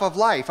stuff of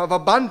life, of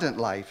abundant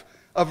life,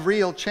 of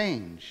real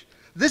change.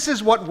 This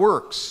is what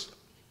works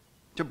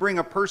to bring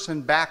a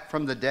person back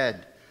from the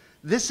dead.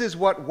 This is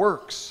what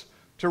works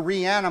to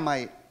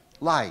reanimate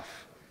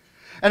life.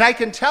 And I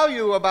can tell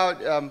you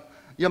about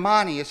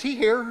Yamani. Is he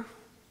here?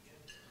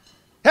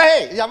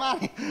 Hey,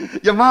 Yamani.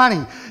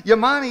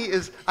 Yamani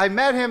is, I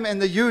met him in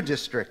the U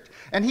District,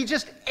 and he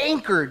just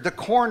anchored the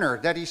corner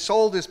that he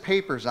sold his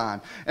papers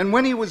on. And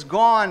when he was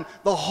gone,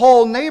 the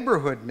whole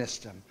neighborhood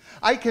missed him.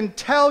 I can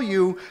tell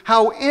you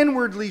how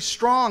inwardly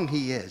strong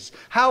he is,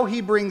 how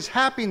he brings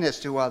happiness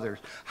to others,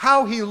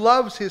 how he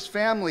loves his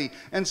family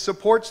and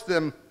supports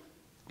them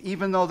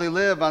even though they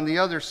live on the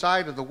other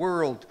side of the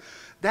world.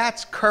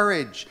 That's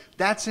courage.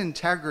 That's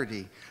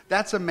integrity.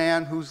 That's a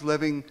man who's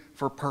living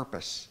for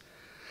purpose.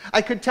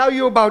 I could tell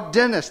you about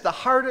Dennis, the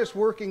hardest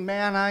working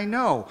man I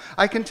know.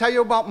 I can tell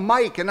you about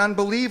Mike, an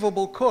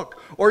unbelievable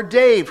cook, or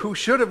Dave, who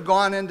should have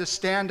gone into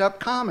stand-up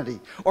comedy,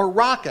 or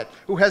Rocket,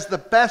 who has the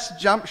best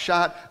jump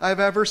shot I've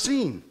ever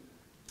seen.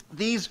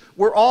 These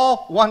were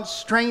all once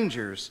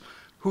strangers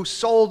who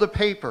sold a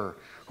paper,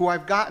 who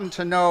I've gotten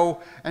to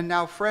know, and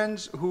now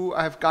friends who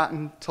I've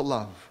gotten to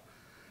love.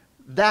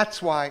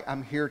 That's why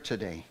I'm here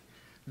today.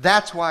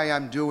 That's why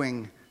I'm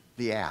doing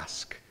the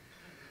ask.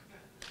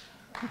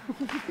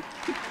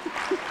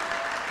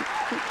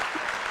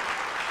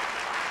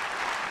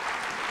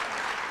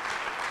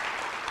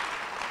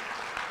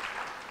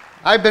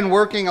 I've been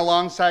working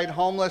alongside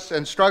homeless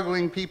and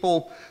struggling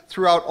people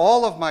throughout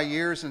all of my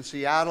years in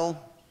Seattle,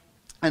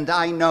 and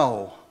I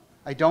know,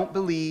 I don't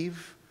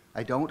believe,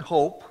 I don't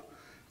hope,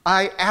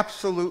 I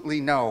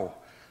absolutely know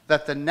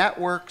that the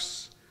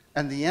networks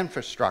and the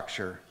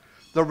infrastructure,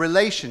 the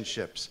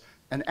relationships,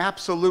 and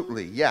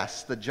absolutely,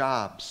 yes, the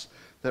jobs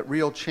that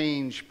Real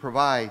Change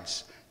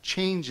provides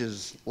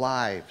changes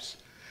lives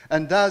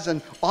and does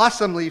an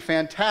awesomely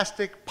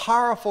fantastic,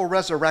 powerful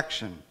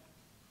resurrection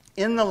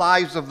in the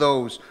lives of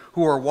those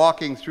who are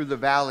walking through the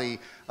valley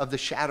of the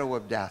shadow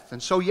of death.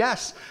 And so,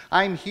 yes,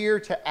 I'm here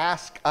to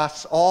ask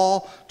us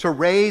all to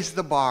raise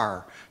the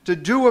bar, to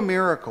do a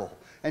miracle,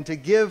 and to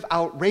give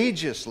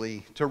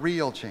outrageously to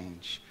Real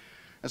Change.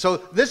 And so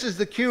this is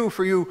the cue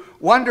for you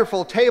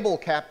wonderful table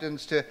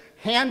captains to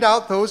hand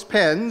out those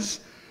pens,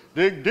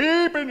 dig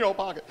deep in your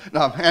pocket,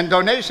 and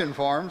donation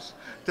forms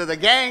to the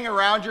gang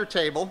around your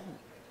table.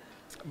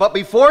 But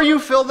before you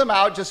fill them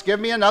out, just give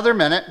me another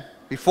minute.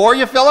 Before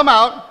you fill them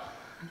out,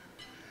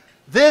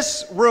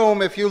 this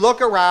room, if you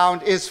look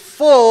around, is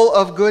full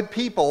of good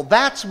people.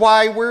 That's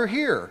why we're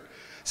here.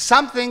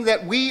 Something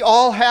that we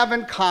all have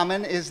in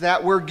common is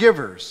that we're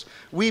givers.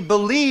 We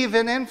believe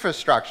in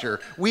infrastructure.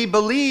 We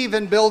believe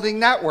in building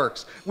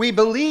networks. We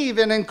believe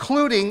in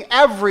including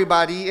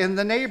everybody in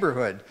the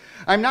neighborhood.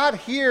 I'm not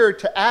here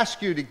to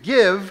ask you to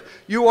give.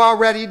 You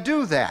already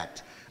do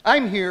that.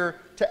 I'm here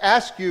to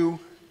ask you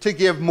to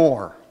give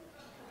more.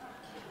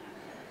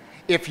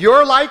 If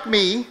you're like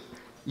me,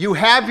 you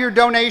have your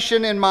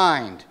donation in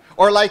mind.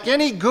 Or like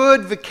any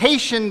good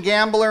vacation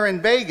gambler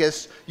in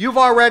Vegas, you've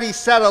already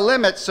set a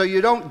limit so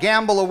you don't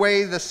gamble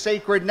away the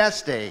sacred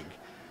nest egg.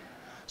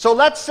 So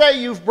let's say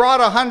you've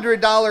brought a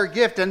 $100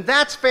 gift, and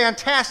that's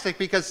fantastic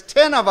because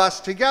 10 of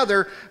us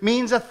together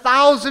means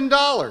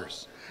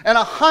 $1,000. And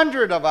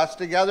 100 of us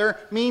together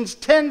means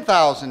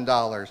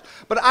 $10,000.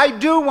 But I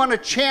do want to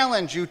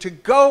challenge you to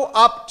go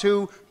up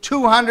to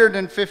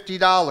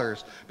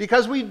 $250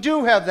 because we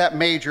do have that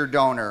major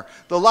donor,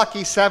 the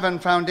Lucky 7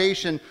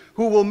 Foundation,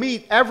 who will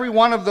meet every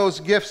one of those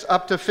gifts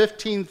up to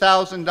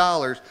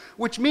 $15,000,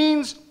 which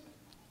means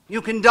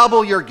you can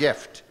double your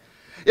gift.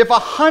 If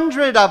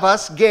 100 of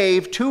us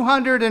gave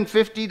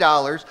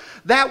 $250,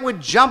 that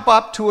would jump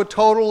up to a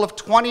total of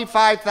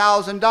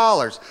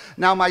 $25,000.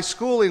 Now, my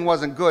schooling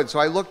wasn't good, so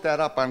I looked that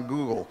up on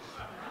Google.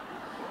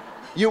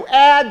 You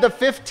add the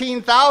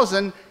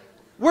 15,000,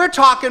 we're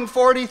talking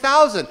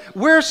 40,000.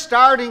 We're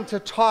starting to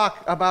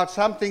talk about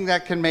something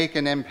that can make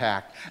an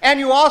impact.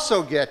 And you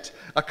also get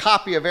a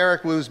copy of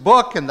Eric Liu's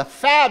book and the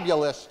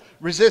fabulous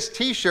Resist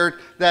t-shirt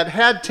that,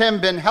 had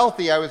Tim been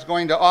healthy, I was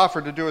going to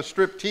offer to do a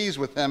strip tease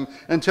with him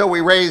until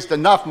we raised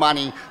enough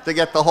money to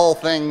get the whole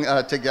thing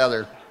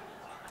together.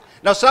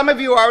 Now, some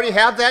of you already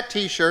have that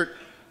t-shirt.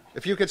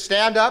 If you could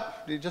stand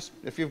up,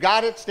 if you've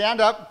got it, stand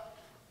up.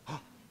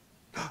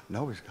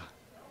 Nobody's got it.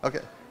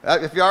 Okay.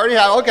 If you already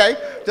have, okay.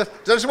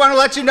 Just want to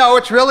let you know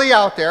it's really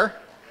out there.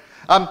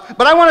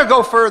 But I want to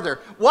go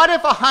further. What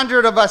if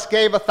 100 of us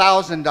gave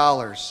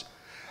 $1,000?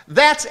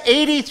 That's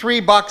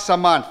 $83 a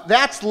month.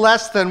 That's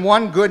less than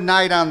one good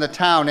night on the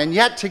town. And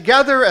yet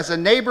together as a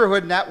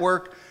neighborhood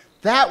network,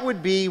 that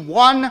would be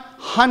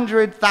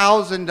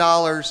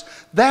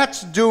 $100,000.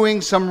 That's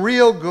doing some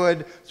real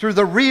good through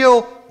the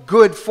real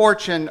good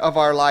fortune of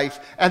our life.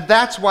 And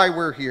that's why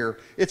we're here.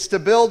 It's to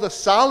build a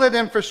solid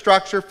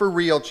infrastructure for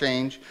real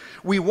change.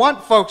 We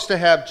want folks to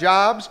have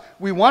jobs.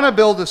 We want to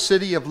build a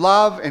city of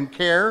love and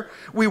care.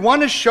 We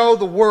want to show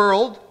the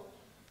world,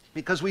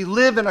 because we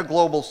live in a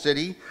global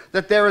city,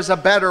 that there is a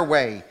better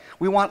way.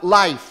 We want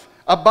life,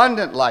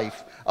 abundant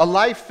life, a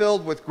life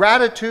filled with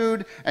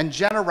gratitude and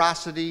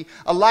generosity,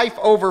 a life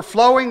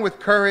overflowing with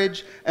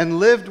courage and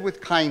lived with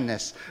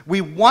kindness.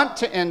 We want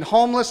to end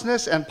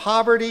homelessness and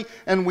poverty,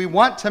 and we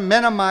want to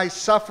minimize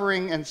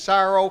suffering and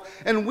sorrow,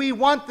 and we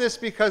want this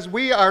because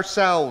we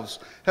ourselves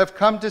have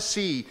come to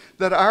see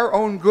that our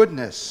own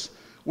goodness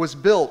was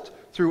built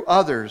through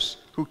others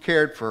who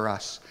cared for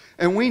us.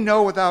 And we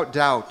know without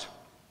doubt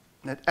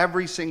that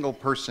every single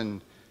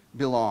person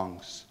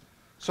belongs.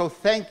 So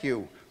thank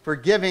you for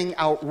giving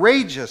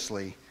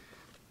outrageously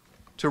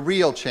to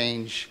Real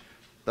Change,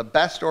 the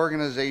best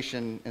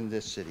organization in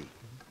this city.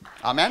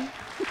 Amen?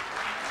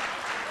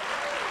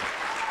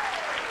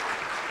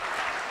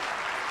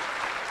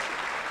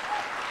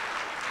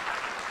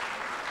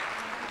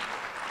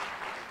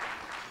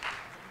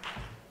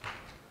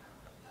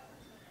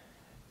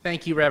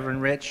 Thank you,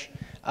 Reverend Rich.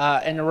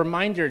 And a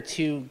reminder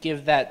to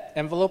give that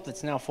envelope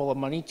that's now full of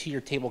money to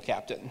your table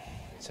captain.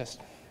 Just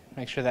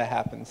make sure that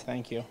happens.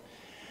 Thank you.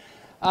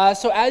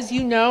 So as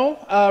you know,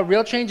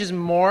 Real Change is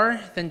more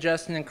than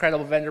just an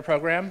incredible vendor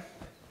program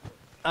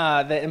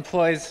that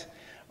employs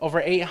over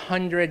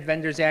 800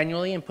 vendors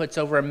annually and puts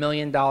over $1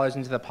 million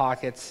into the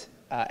pockets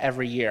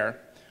every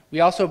year. We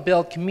also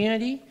build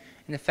community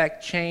and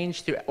affect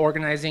change through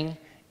organizing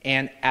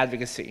and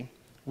advocacy.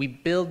 We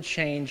build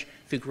change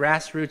through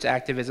grassroots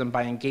activism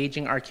by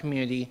engaging our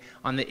community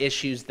on the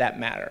issues that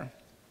matter.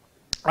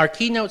 Our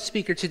keynote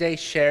speaker today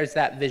shares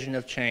that vision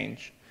of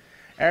change.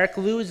 Eric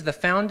Liu is the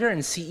founder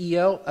and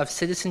CEO of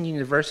Citizen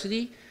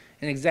University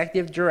and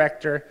executive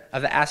director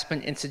of the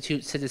Aspen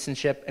Institute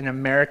Citizenship and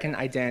American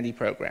Identity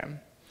Program.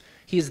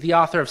 He is the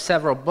author of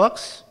several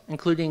books,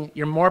 including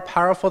You're More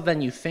Powerful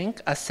Than You Think,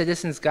 A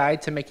Citizen's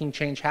Guide to Making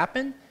Change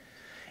Happen.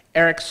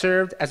 Eric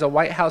served as a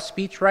White House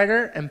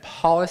speechwriter and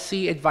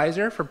policy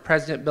advisor for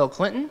President Bill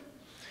Clinton.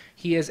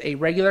 He is a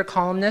regular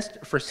columnist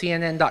for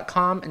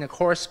CNN.com and a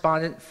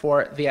correspondent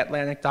for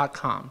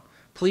TheAtlantic.com.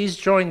 Please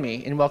join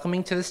me in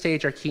welcoming to the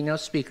stage our keynote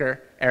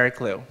speaker, Eric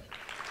Liu.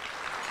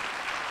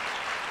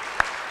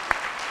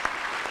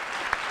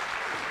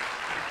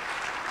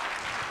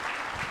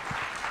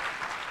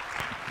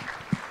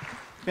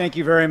 Thank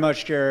you very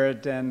much,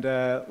 Jared. And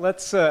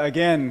let's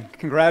again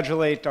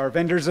congratulate our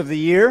vendors of the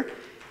year,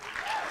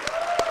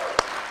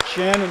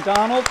 Jen and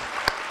Donald.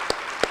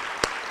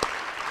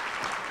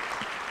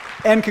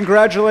 And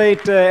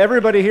congratulate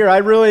everybody here. I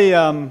really,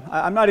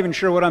 I'm not even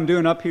sure what I'm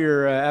doing up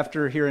here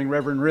after hearing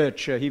Reverend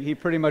Rich. He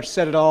pretty much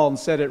said it all and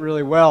said it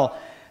really well.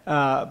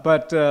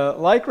 But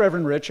like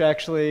Reverend Rich,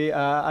 actually,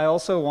 I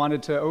also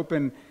wanted to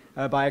open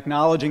by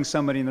acknowledging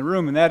somebody in the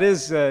room, and that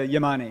is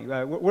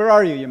Yamani. Where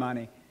are you,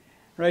 Yamani?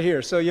 Right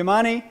here. So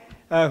Yamani,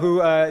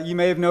 who you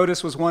may have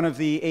noticed was one of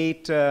the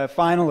 8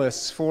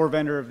 finalists for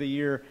Vendor of the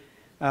Year,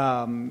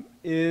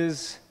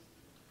 is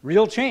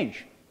Real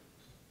Change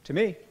to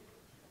me.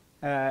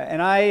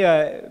 And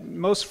I,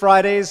 most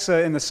Fridays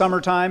in the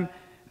summertime,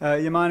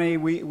 Yamani,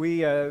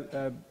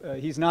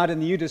 he's not in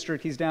the U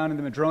District, he's down in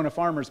the Madrona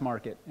Farmers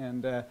Market.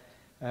 And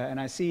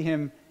I see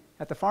him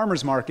at the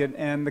Farmers Market,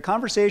 and the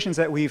conversations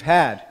that we've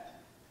had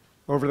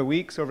over the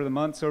weeks, over the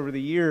months, over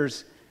the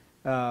years,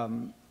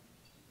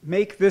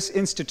 make this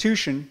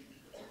institution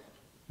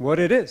what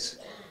it is.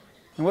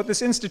 And what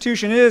this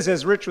institution is,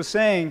 as Rich was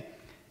saying,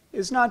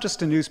 is not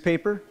just a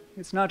newspaper.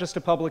 It's not just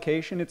a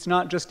publication. It's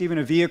not just even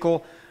a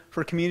vehicle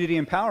for community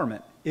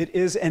empowerment. It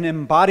is an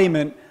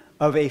embodiment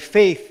of a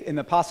faith in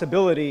the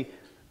possibility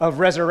of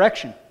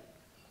resurrection.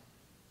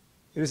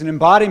 It is an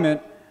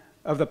embodiment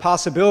of the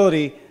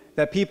possibility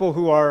that people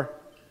who are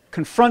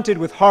confronted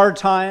with hard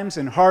times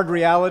and hard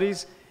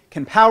realities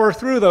can power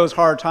through those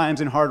hard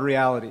times and hard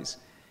realities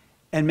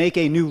and make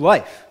a new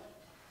life.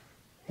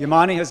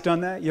 Yamani has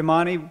done that.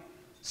 Yamani,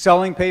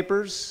 selling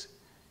papers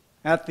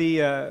at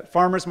the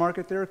farmer's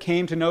market there,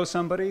 came to know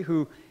somebody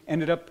who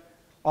ended up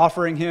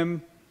offering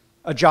him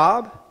a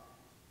job.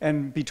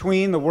 And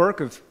between the work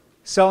of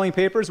selling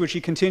papers, which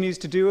he continues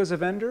to do as a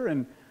vendor,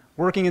 and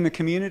working in the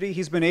community,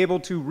 he's been able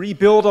to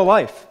rebuild a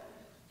life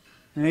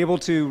and able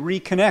to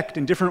reconnect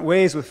in different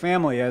ways with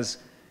family, as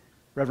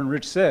Reverend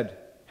Rich said,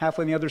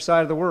 halfway on the other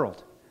side of the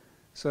world.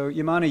 So,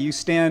 Yamani, you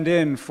stand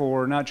in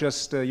for not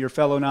just your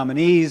fellow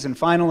nominees and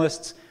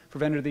finalists for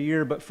Vendor of the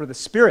Year, but for the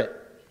spirit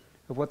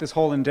of what this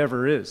whole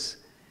endeavor is.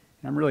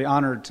 And I'm really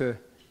honored to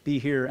be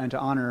here and to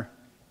honor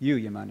you,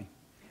 Yamani.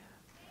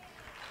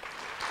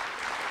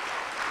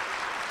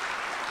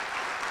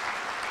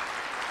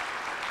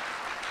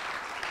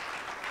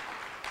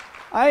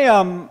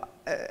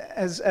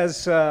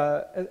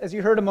 As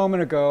you heard a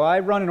moment ago, I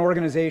run an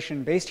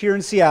organization based here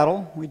in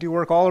Seattle. We do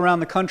work all around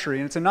the country,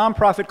 and it's a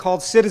nonprofit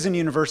called Citizen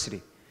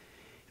University.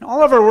 And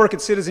all of our work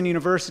at Citizen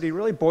University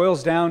really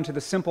boils down to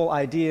the simple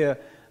idea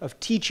of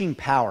teaching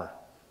power,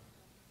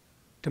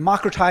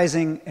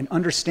 democratizing an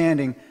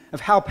understanding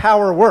of how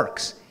power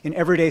works in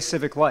everyday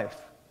civic life,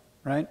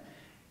 right?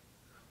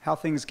 How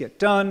things get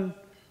done,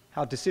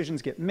 how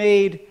decisions get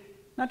made,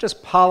 not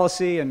just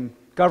policy and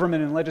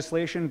government and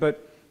legislation,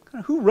 but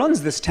who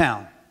runs this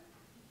town,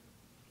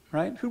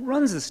 right? Who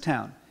runs this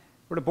town?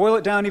 Or to boil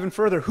it down even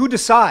further, who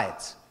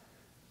decides?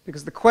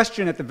 Because the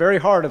question at the very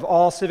heart of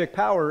all civic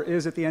power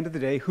is, at the end of the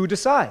day, who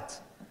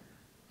decides?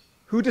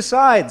 Who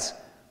decides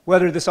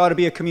whether this ought to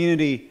be a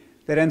community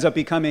that ends up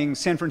becoming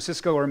San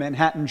Francisco or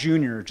Manhattan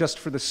Junior, just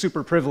for the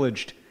super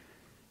privileged,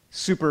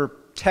 super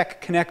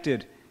tech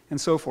connected, and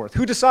so forth?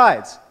 Who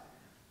decides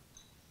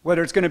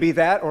whether it's going to be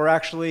that or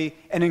actually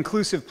an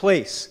inclusive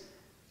place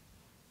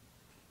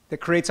that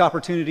creates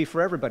opportunity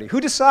for everybody?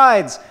 Who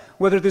decides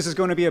whether this is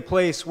going to be a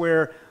place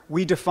where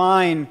we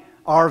define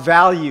our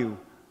value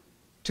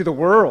to the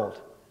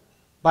world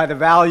by the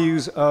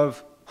values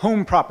of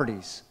home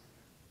properties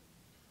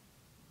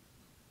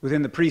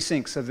within the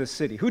precincts of this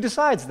city? Who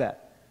decides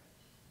that?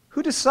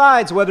 Who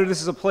decides whether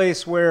this is a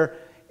place where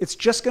it's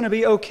just going to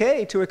be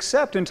okay to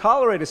accept and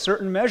tolerate a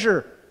certain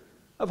measure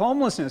of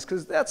homelessness?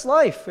 Because that's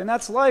life, and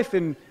that's life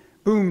in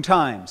boom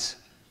times.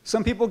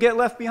 Some people get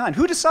left behind.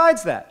 Who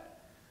decides that?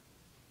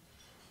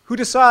 Who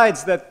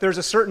decides that there's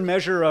a certain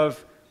measure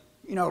of,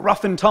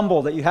 rough and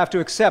tumble that you have to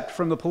accept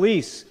from the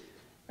police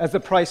as the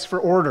price for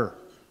order?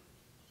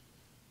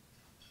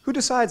 Who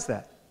decides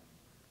that?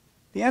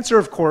 The answer,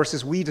 of course,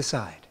 is we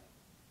decide.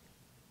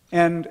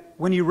 And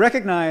when you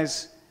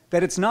recognize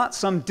that it's not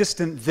some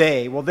distant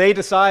they, well, they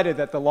decided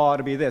that the law ought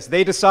to be this.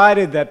 They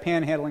decided that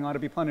panhandling ought to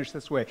be punished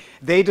this way.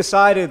 They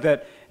decided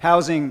that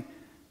housing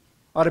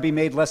ought to be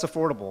made less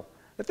affordable.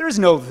 That there is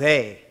no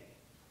they,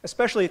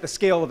 especially at the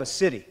scale of a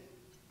city.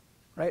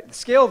 Right? The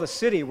scale of a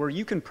city where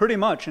you can pretty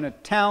much, in a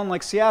town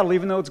like Seattle,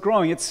 even though it's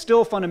growing, it's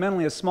still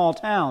fundamentally a small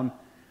town,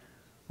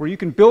 where you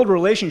can build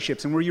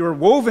relationships and where you are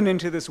woven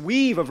into this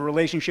weave of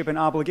relationship and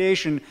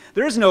obligation.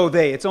 There is no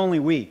they, it's only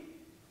we.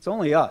 It's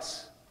only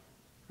us.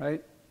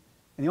 Right?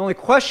 And the only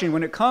question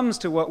when it comes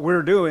to what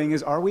we're doing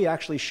is, are we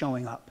actually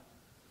showing up?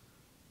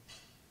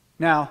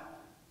 Now,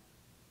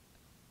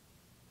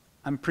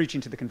 I'm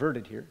preaching to the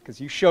converted here, because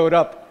you showed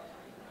up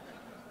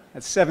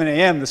at 7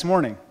 a.m. this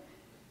morning.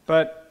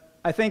 But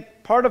I think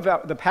part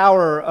of the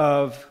power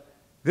of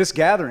this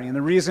gathering, and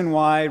the reason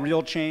why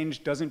Real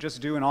Change doesn't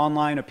just do an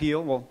online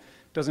appeal, well,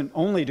 doesn't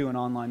only do an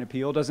online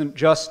appeal, doesn't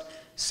just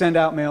send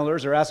out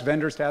mailers or ask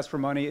vendors to ask for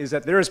money, is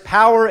that there is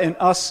power in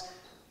us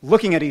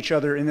looking at each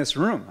other in this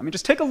room. I mean,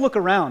 just take a look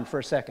around for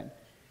a second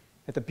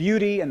at the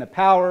beauty and the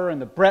power and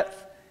the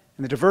breadth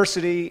and the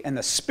diversity and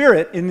the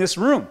spirit in this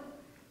room,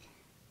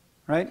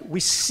 right? We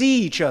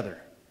see each other.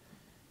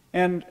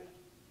 And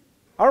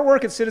our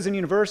work at Citizen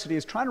University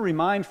is trying to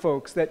remind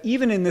folks that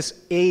even in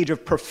this age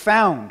of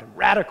profound,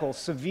 radical,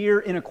 severe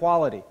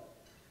inequality,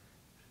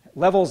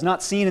 levels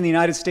not seen in the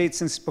United States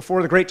since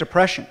before the Great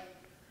Depression,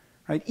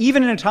 right?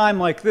 Even in a time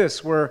like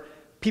this where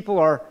people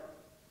are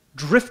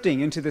drifting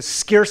into this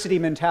scarcity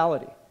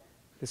mentality,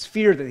 this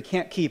fear that they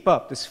can't keep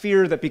up, this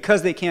fear that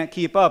because they can't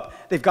keep up,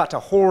 they've got to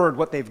hoard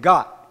what they've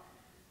got,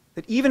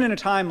 that even in a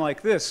time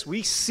like this,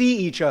 we see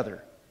each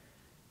other.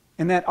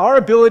 And that our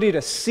ability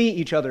to see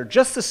each other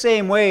just the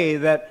same way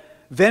that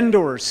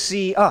vendors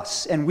see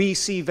us and we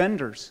see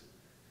vendors,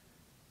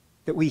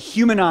 that we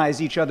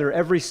humanize each other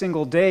every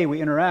single day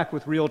we interact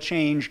with Real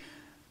Change,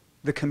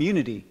 the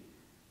community,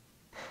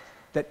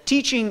 that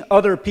teaching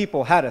other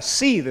people how to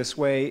see this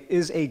way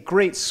is a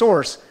great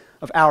source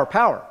of our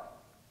power.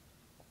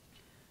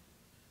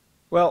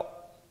 Well,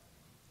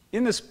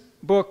 In this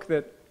book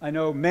that I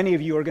know many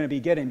of you are going to be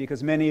getting,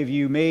 because many of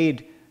you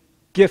made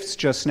gifts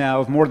just now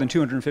of more than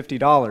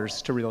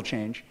 $250 to Real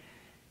Change,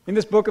 in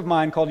this book of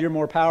mine called You're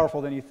More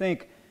Powerful Than You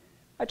Think,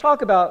 I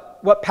talk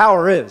about what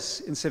power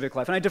is in civic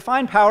life. And I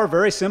define power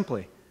very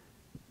simply.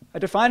 I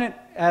define it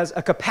as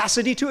a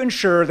capacity to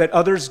ensure that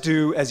others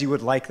do as you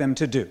would like them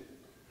to do.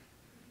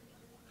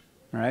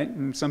 Right?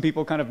 And some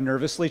people kind of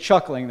nervously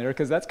chuckling there,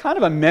 because that's kind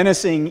of a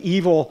menacing,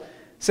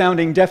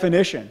 evil-sounding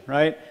definition,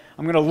 right?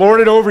 I'm going to lord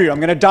it over you, I'm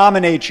going to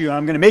dominate you, and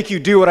I'm going to make you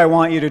do what I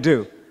want you to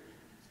do.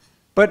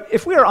 But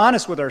if we are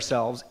honest with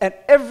ourselves,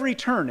 at every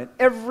turn, at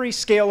every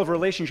scale of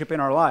relationship in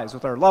our lives,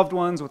 with our loved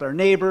ones, with our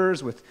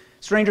neighbors, with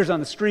strangers on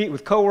the street,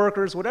 with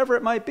coworkers, whatever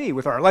it might be,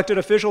 with our elected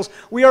officials,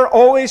 we are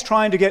always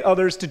trying to get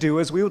others to do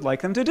as we would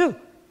like them to do.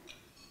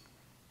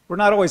 We're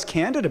not always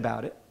candid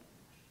about it,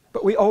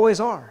 but we always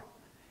are.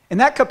 And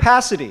that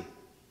capacity,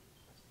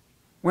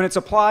 when it's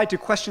applied to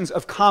questions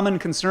of common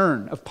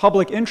concern, of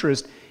public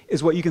interest,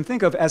 is what you can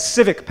think of as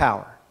civic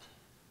power.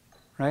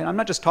 Right? I'm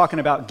not just talking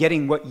about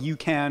getting what you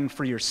can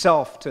for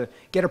yourself to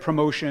get a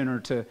promotion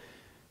or to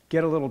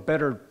get a little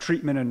better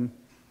treatment in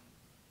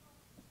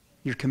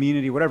your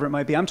community, whatever it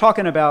might be. I'm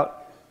talking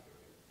about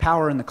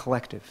power in the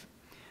collective.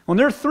 Well,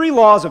 there are 3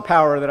 laws of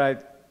power that I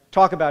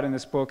talk about in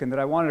this book and that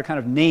I wanted to kind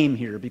of name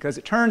here, because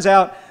it turns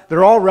out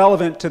they're all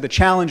relevant to the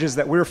challenges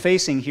that we're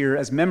facing here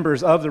as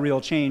members of the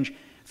Real Change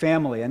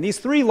family. And these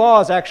 3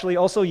 laws actually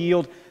also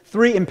yield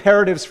 3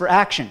 imperatives for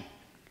action.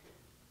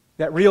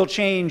 That Real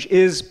Change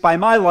is, by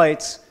my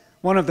lights,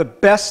 one of the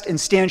best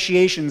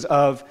instantiations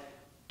of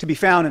to be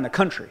found in the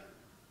country.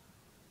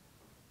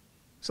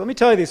 So let me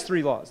tell you these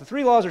 3 laws. The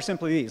 3 laws are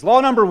simply these. Law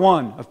number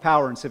 1 of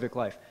power in civic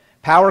life: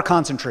 power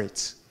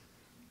concentrates.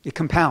 It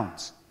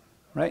compounds,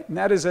 right? And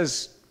that is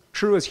as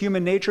true as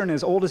human nature and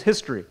as old as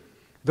history.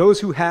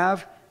 Those who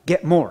have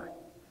get more.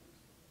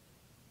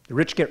 The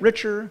rich get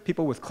richer.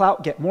 People with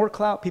clout get more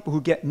clout. People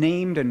who get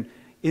named and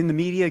in the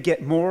media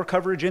get more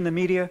coverage in the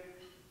media.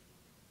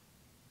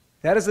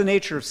 That is the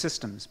nature of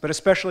systems, but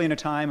especially in a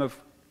time of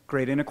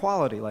great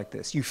inequality like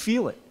this. You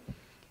feel it.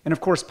 And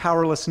of course,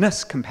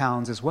 powerlessness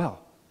compounds as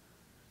well.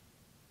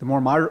 The more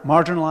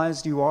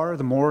marginalized you are,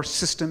 the more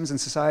systems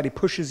and society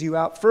pushes you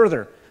out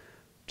further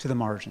to the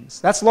margins.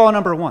 That's law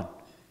number 1.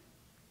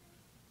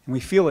 And we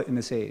feel it in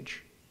this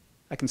age.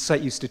 I can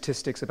cite you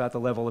statistics about the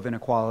level of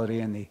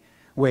inequality and the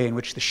way in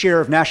which the share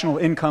of national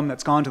income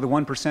that's gone to the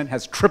 1%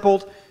 has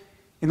tripled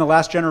in the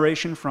last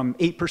generation, from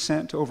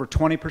 8% to over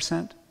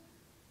 20%.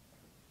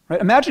 Right?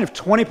 Imagine if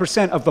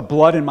 20% of the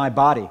blood in my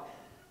body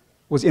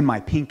was in my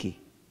pinky.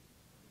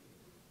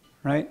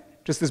 Right?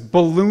 Just this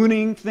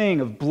ballooning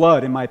thing of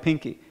blood in my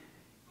pinky.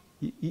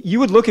 You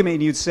would look at me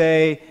and you'd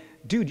say,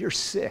 dude, you're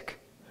sick.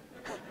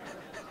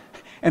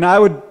 And I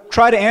would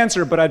try to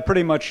answer, but I'd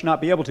pretty much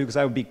not be able to, because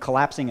I would be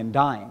collapsing and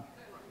dying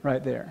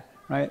right there.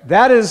 Right?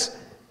 That is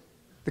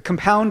the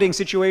compounding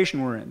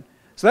situation we're in.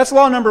 So that's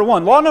law number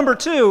 1. Law number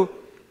 2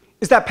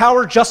 is that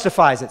power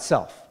justifies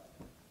itself.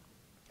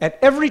 At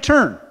every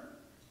turn,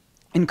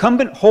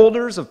 incumbent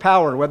holders of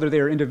power, whether they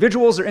are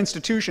individuals or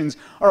institutions,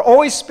 are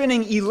always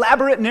spinning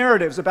elaborate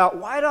narratives about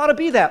why it ought to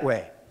be that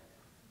way.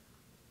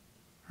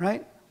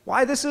 Right?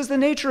 Why this is the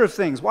nature of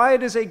things, why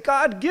it is a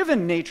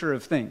God-given nature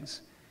of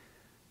things.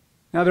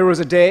 Now, there was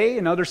a day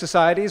in other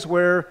societies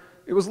where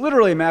it was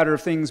literally a matter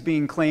of things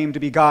being claimed to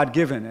be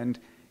God-given, and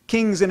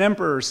kings and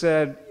emperors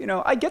said, you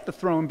know, I get the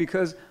throne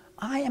because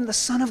I am the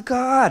Son of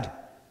God,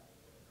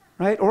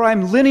 right? Or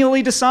I'm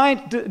lineally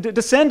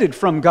descended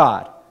from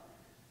God.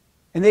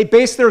 And they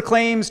based their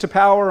claims to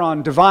power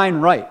on divine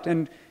right.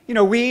 And, you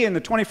know, we in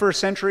the 21st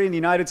century in the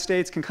United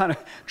States can kind of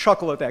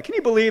chuckle at that. Can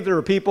you believe there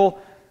were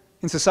people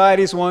in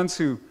societies once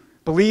who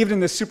believed in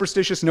this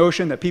superstitious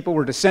notion that people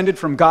were descended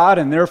from God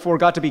and therefore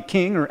got to be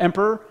king or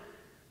emperor?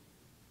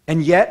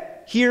 And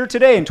yet, here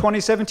today in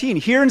 2017,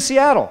 here in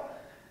Seattle,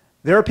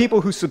 there are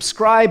people who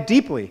subscribe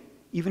deeply,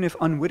 even if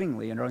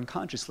unwittingly and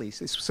unconsciously,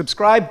 they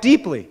subscribe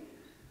deeply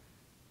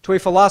to a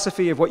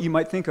philosophy of what you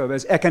might think of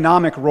as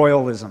economic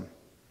royalism.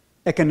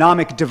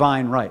 Economic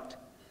divine right.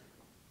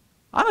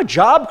 I'm a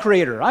job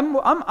creator. I'm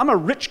a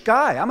rich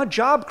guy. I'm a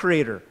job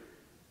creator.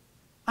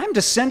 I'm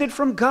descended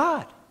from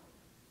God.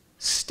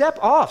 Step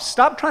off.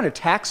 Stop trying to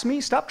tax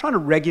me. Stop trying to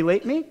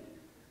regulate me.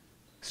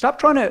 Stop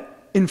trying to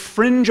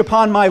infringe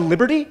upon my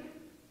liberty.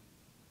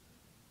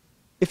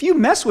 If you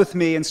mess with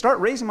me and start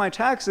raising my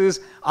taxes,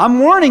 I'm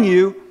warning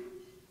you,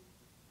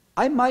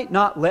 I might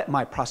not let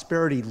my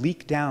prosperity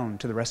leak down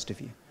to the rest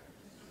of you.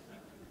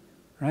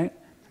 Right?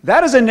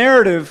 That is a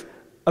narrative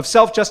of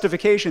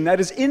self-justification that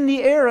is in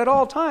the air at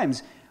all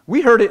times.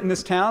 We heard it in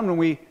this town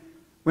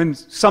when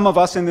some of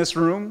us in this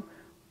room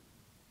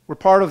were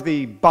part of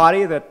the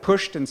body that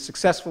pushed and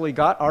successfully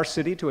got our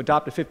city to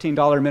adopt a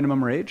 $15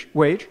 minimum wage.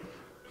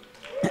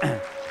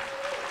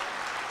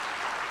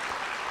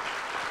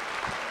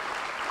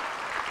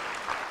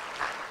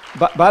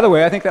 By the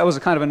way, I think that was a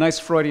kind of a nice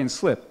Freudian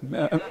slip.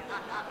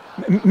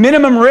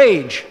 Minimum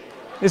wage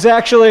is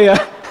actually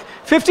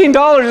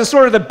 $15 is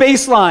sort of the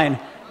baseline.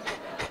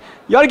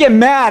 You ought to get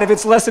mad if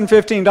it's less than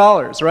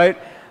 $15, right?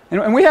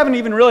 And we haven't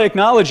even really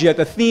acknowledged yet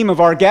the theme of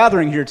our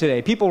gathering here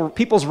today,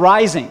 people's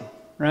rising,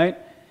 right?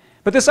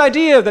 But this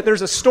idea that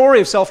there's a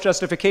story of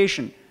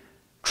self-justification,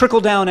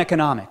 trickle-down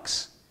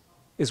economics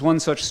is one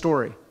such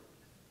story.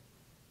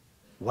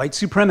 White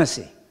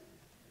supremacy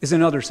is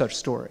another such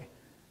story.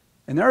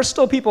 And there are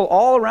still people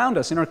all around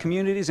us in our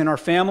communities, in our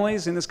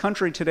families, in this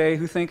country today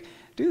who think,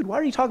 dude, why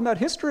are you talking about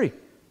history?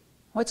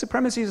 White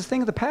supremacy is a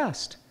thing of the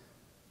past.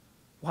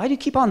 Why do you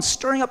keep on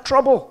stirring up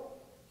trouble?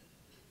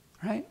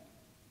 Right?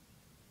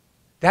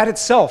 That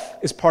itself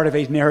is part of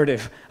a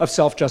narrative of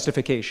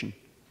self-justification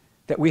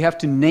that we have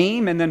to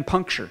name and then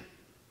puncture.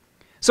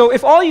 So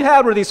if all you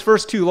had were these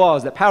first two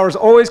laws, that power is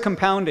always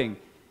compounding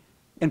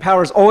and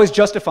power is always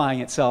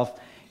justifying itself,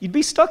 you'd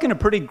be stuck in a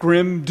pretty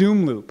grim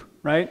doom loop,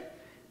 right?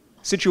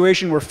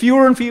 Situation where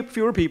fewer and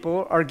fewer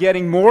people are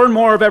getting more and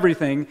more of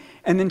everything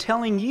and then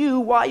telling you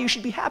why you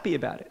should be happy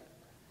about it.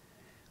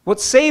 What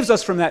saves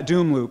us from that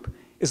doom loop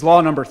is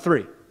law number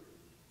 3,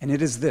 and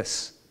it is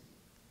this: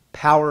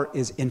 power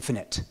is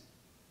infinite.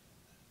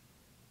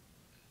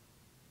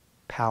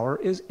 Power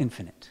is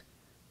infinite.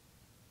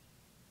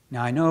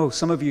 Now, I know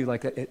some of you,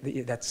 like,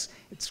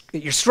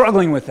 you're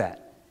struggling with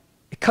that.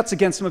 It cuts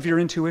against some of your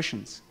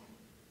intuitions,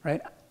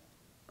 right?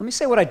 Let me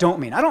say what I don't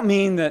mean. I don't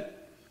mean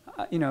that,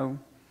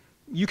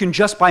 you can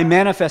just by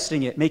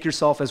manifesting it make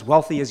yourself as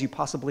wealthy as you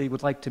possibly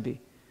would like to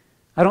be.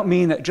 I don't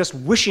mean that just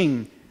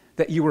wishing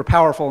that you were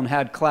powerful and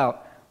had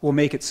clout will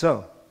make it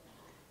so.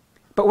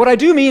 But what I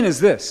do mean is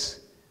this,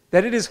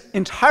 that it is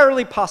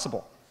entirely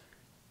possible,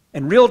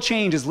 and real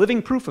change is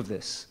living proof of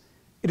this.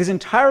 It is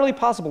entirely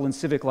possible in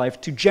civic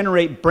life to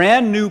generate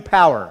brand new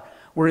power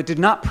where it did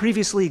not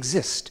previously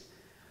exist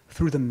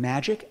through the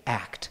magic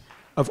act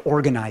of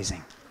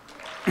organizing.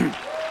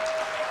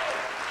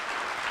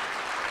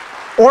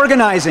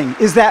 Organizing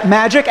is that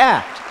magic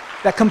act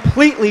that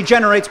completely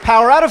generates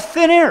power out of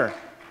thin air,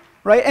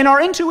 right? And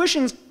our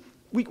intuitions,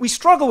 we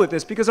struggle with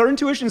this because our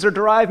intuitions are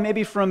derived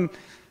maybe from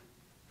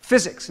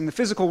physics in the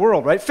physical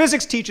world, right?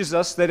 Physics teaches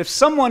us that if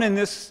someone in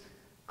this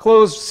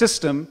closed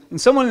system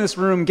and someone in this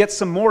room gets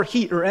some more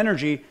heat or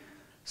energy,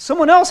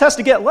 someone else has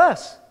to get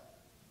less.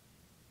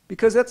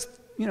 Because that's,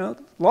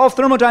 law of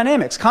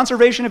thermodynamics,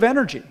 conservation of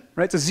energy,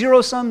 right? It's a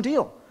zero-sum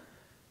deal.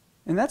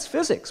 And that's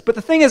physics. But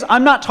the thing is,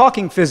 I'm not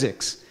talking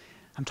physics.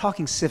 I'm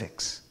talking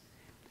civics.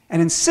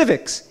 And in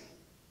civics,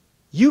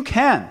 you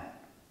can,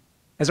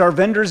 as our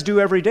vendors do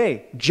every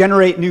day,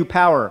 generate new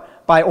power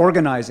by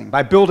organizing,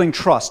 by building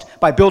trust,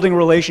 by building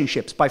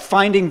relationships, by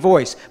finding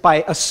voice,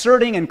 by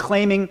asserting and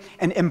claiming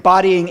and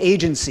embodying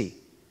agency.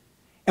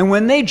 And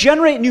when they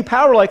generate new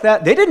power like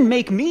that, they didn't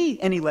make me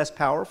any less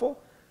powerful.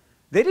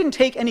 They didn't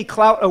take any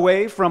clout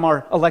away from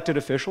our elected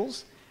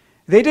officials.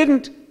 They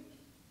didn't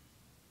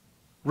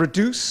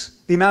reduce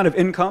the amount of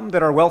income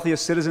that our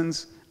wealthiest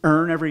citizens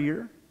earn every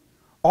year.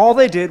 All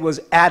they did was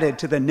added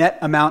to the net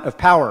amount of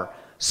power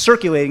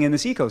circulating in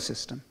this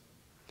ecosystem.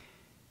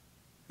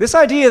 This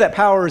idea that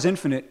power is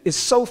infinite is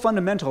so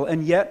fundamental,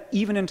 and yet,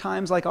 even in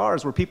times like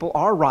ours, where people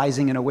are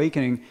rising and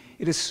awakening,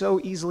 it is so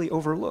easily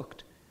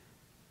overlooked.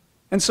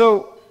 And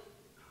so,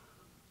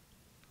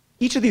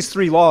 each of these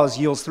 3 laws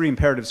yields 3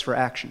 imperatives for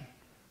action.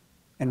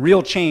 And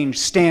real change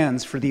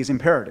stands for these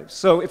imperatives.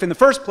 So if in the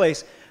first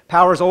place,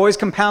 power is always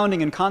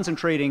compounding and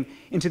concentrating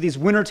into these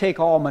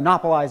winner-take-all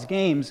monopolized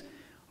games,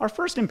 our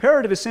first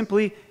imperative is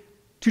simply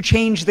to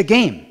change the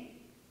game.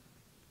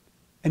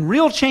 And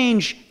real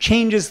change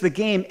changes the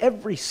game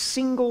every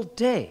single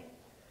day,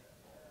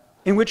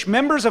 in which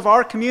members of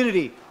our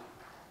community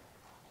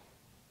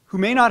who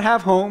may not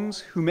have homes,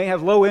 who may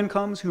have low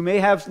incomes, who may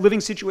have living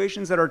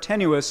situations that are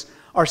tenuous,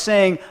 are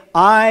saying,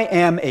 I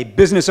am a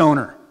business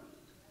owner.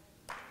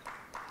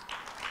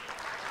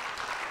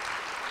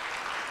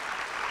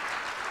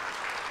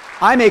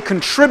 I'm a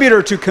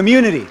contributor to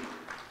community.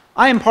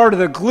 I am part of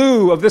the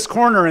glue of this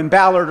corner in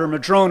Ballard or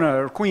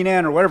Madrona or Queen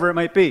Anne or whatever it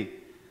might be.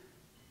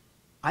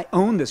 I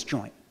own this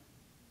joint.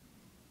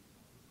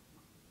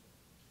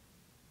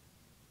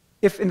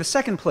 If in the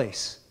second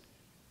place,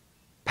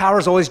 power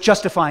is always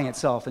justifying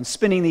itself and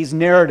spinning these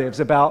narratives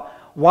about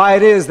why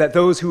it is that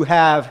those who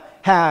have,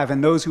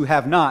 and those who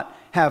have not,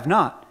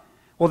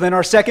 well then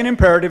our second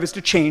imperative is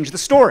to change the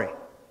story.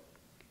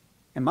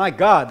 And my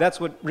God,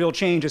 that's what real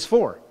change is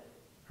for.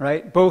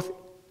 Right? Both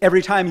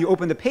every time you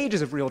open the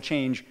pages of real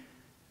change,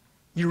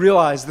 you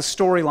realize the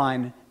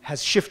storyline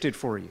has shifted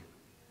for you.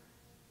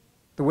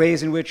 The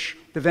ways in which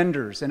the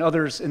vendors and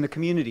others in the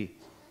community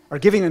are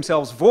giving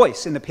themselves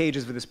voice in the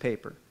pages of this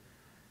paper.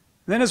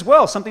 And then as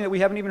well, something that we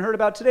haven't even heard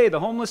about today, the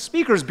Homeless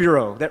Speakers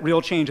Bureau that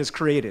Real Change has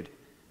created,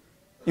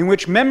 in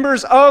which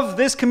members of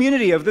this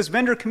community, of this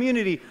vendor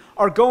community,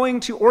 are going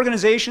to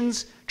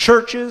organizations,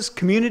 churches,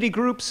 community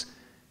groups,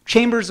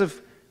 chambers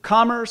of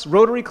commerce,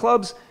 Rotary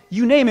clubs,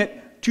 you name it,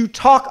 to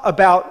talk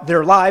about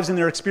their lives and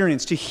their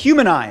experience, to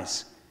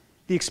humanize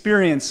the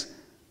experience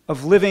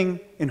of living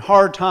in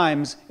hard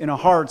times in a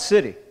hard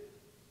city.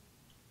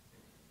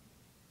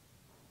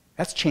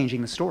 That's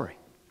changing the story.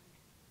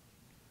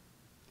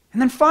 And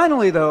then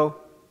finally, though,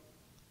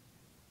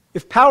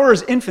 if power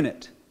is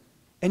infinite,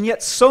 And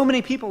yet so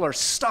many people are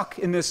stuck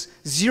in this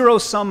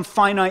zero-sum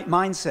finite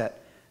mindset,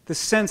 the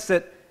sense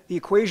that the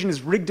equation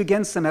is rigged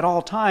against them at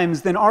all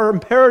times. Then our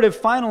imperative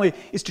finally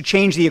is to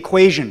change the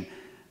equation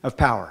of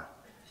power.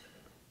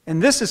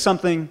 And this is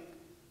something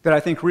that I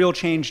think Real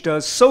Change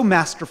does so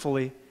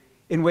masterfully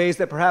in ways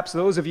that perhaps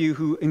those of you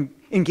who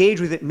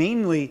engage with it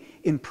mainly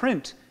in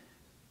print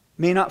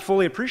may not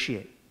fully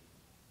appreciate.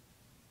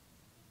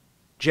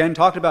 Jen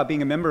talked about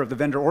being a member of the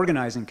Vendor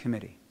Organizing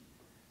Committee.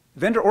 The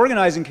Vendor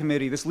Organizing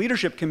Committee, this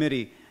leadership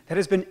committee that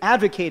has been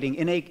advocating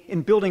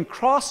in building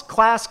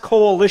cross-class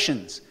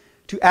coalitions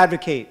to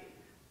advocate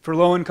for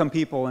low-income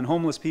people and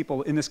homeless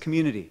people in this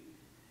community.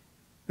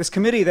 This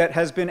committee that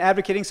has been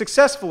advocating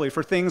successfully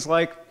for things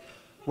like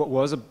what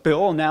was a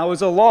bill, now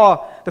is a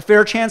law, the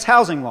Fair Chance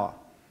Housing Law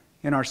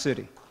in our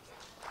city.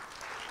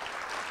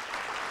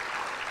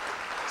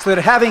 So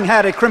that having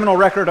had a criminal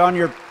record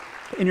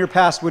in your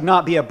past would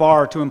not be a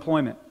bar to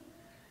employment.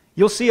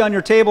 You'll see on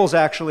your tables,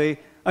 actually,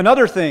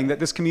 another thing that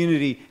this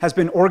community has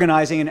been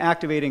organizing and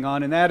activating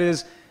on, and that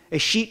is a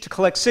sheet to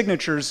collect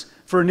signatures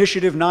for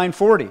Initiative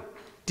 940,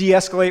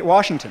 De-Escalate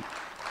Washington.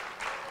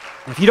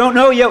 If you don't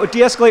know yet what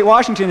De-Escalate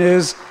Washington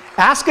is,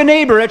 ask a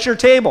neighbor at your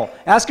table.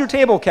 Ask your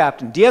table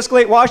captain.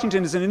 De-Escalate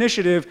Washington is an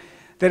initiative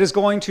that is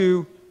going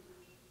to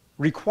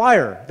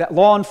require that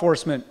law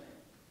enforcement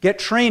get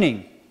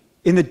training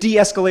in the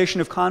de-escalation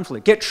of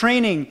conflict, get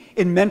training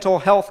in mental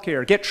health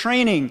care, get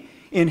training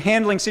in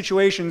handling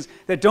situations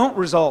that don't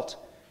result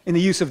in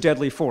the use of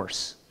deadly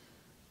force,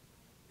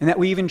 and that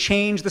we even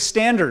change the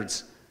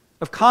standards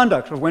of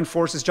conduct of when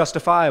force is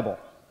justifiable.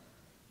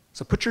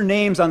 So put your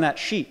names on that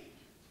sheet,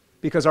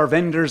 because our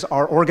vendors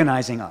are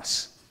organizing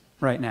us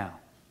right now.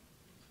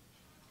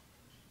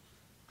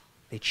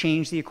 They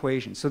change the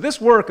equation. So this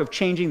work of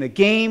changing the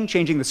game,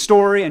 changing the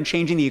story, and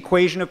changing the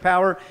equation of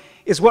power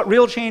is what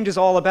Real Change is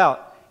all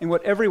about, and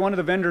what every one of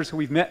the vendors who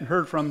we've met and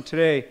heard from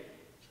today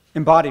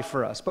embody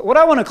for us. But what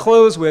I want to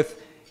close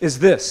with is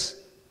this.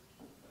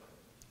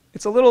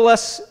 It's a little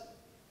less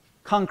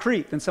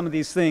concrete than some of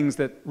these things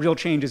that Real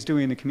Change is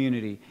doing in the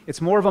community.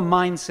 It's more of a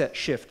mindset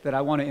shift that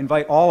I want to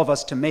invite all of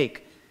us to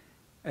make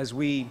as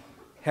we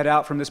head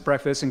out from this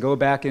breakfast and go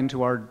back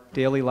into our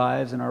daily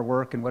lives and our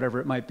work and whatever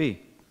it might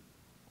be.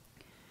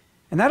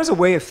 And that is a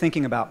way of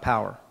thinking about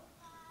power.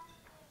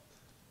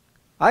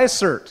 I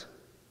assert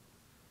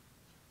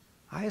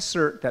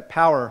that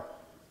power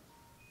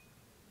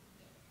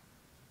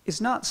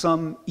is not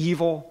some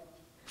evil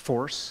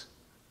force.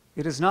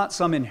 It is not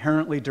some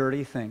inherently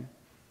dirty thing.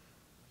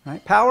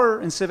 Right?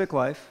 Power in civic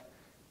life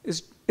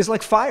is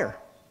like fire.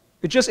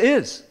 It just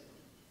is.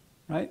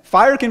 Right?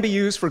 Fire can be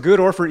used for good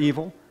or for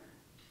evil,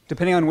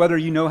 depending on whether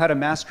you know how to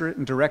master it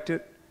and direct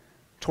it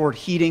toward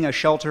heating a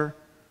shelter,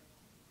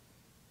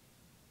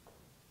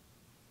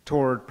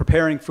 toward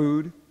preparing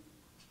food,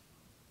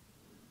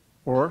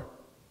 or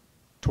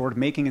toward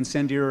making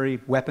incendiary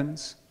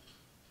weapons,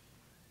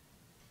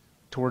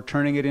 toward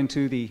turning it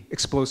into the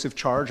explosive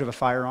charge of a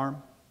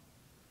firearm.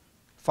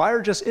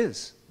 Fire just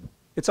is.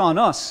 It's on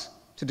us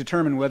to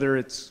determine whether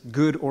it's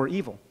good or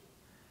evil.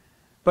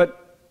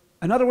 But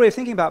another way of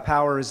thinking about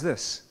power is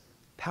this.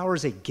 Power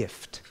is a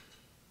gift.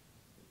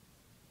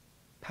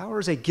 Power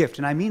is a gift,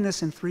 and I mean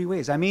this in three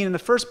ways. I mean, in the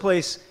first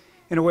place,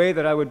 in a way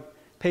that I would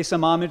pay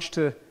some homage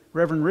to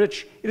Reverend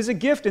Rich, it is a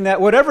gift in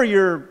that whatever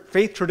your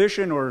faith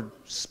tradition or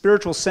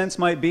spiritual sense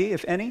might be,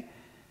 if any,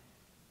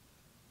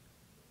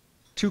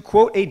 to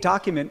quote a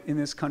document in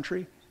this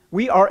country,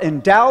 we are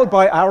endowed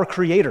by our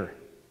Creator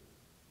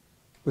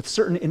with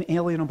certain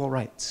inalienable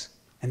rights.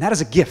 And that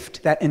is a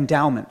gift, that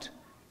endowment.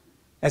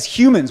 As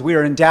humans, we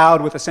are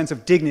endowed with a sense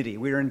of dignity.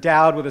 We are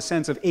endowed with a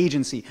sense of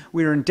agency.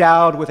 We are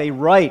endowed with a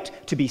right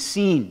to be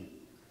seen.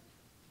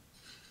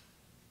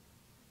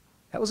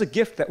 That was a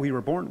gift that we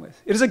were born with.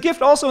 It is a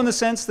gift also in the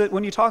sense that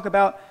when you talk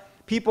about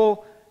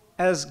people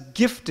as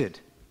gifted,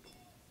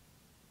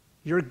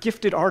 you're a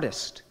gifted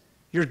artist,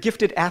 you're a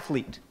gifted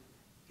athlete,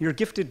 you're a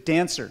gifted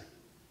dancer,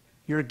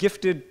 you're a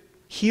gifted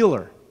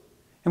healer.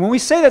 And when we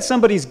say that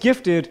somebody's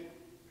gifted,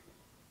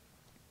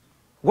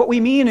 what we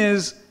mean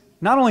is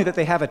not only that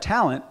they have a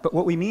talent, but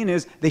what we mean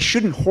is they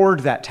shouldn't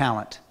hoard that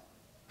talent.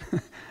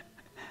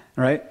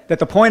 Right? That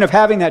the point of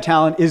having that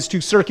talent is to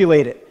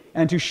circulate it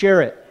and to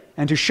share it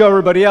and to show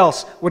everybody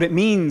else what it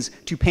means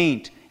to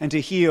paint and to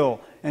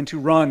heal and to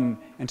run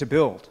and to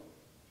build.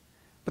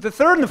 But the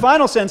third and the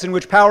final sense in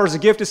which power is a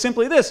gift is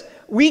simply this.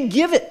 We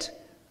give it.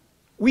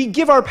 We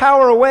give our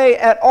power away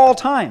at all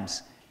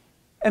times.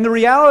 And the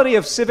reality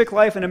of civic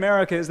life in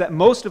America is that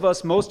most of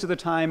us, most of the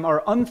time,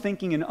 are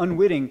unthinking and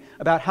unwitting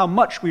about how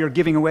much we are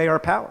giving away our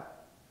power.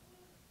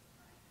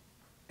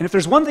 And if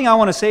there's one thing I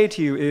want to say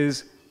to you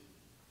is,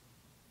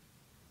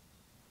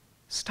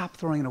 stop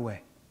throwing it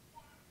away.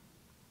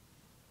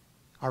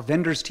 Our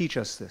vendors teach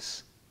us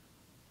this.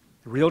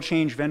 The Real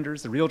Change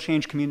vendors, the Real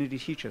Change community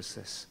teach us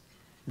this.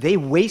 They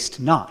waste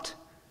not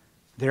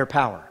their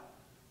power.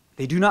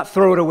 They do not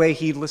throw it away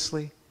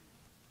heedlessly.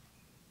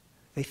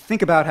 They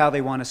think about how they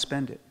want to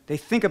spend it. They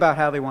think about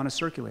how they want to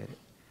circulate it.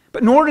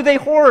 But nor do they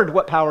hoard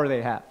what power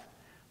they have.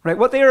 Right?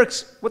 What they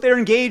are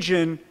engaged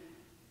in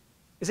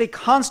is a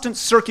constant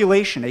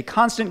circulation, a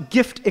constant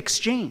gift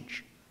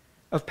exchange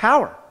of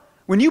power.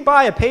 When you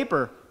buy a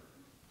paper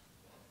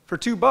for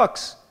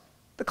 $2,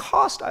 the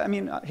cost, I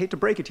mean, I hate to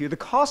break it to you, the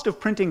cost of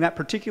printing that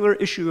particular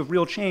issue of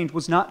Real Change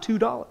was not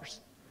 $2,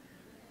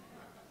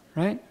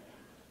 right?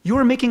 You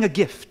are making a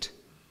gift.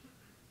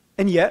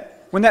 And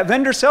yet, when that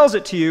vendor sells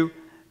it to you,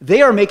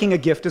 they are making a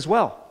gift as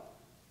well.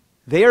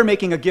 They are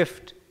making a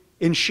gift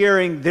in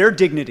sharing their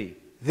dignity,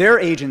 their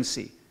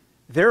agency,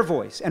 their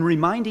voice, and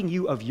reminding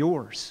you of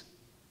yours.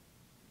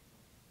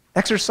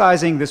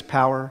 Exercising this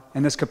power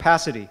and this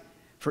capacity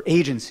for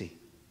agency.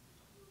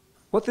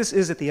 What this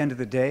is at the end of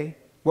the day,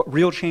 what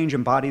Real Change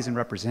embodies and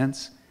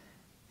represents,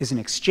 is an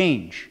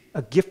exchange,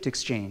 a gift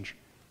exchange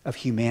of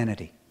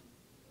humanity.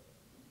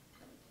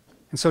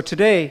 And so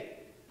today,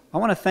 I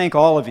want to thank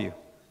all of you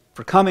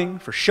for coming,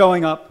 for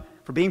showing up,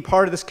 for being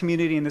part of this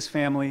community and this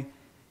family,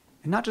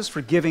 and not just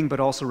for giving, but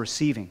also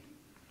receiving.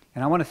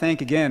 And I want to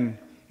thank again,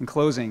 in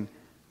closing,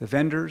 the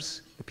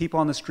vendors, the people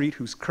on the street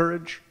whose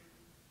courage,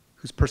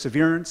 whose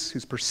perseverance,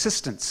 whose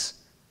persistence,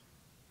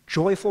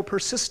 joyful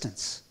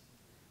persistence,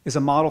 is a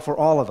model for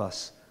all of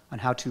us on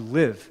how to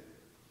live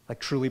like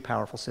truly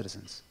powerful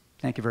citizens.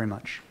 Thank you very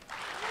much.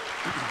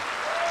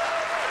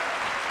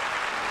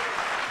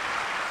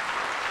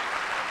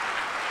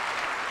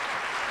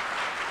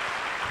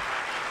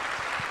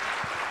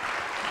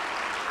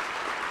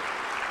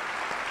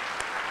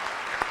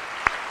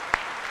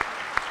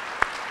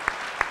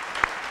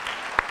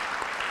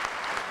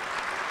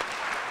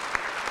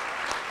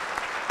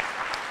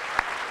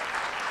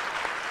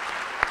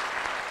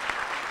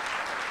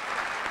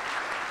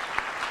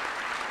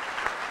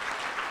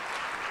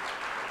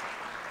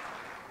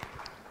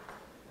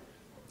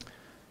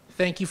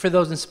 Thank you for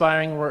those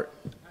inspiring words.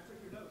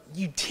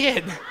 You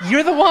did.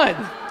 You're the one.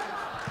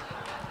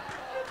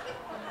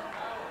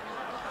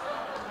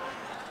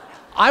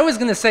 I was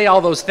going to say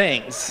all those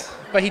things,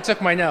 but he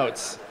took my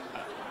notes.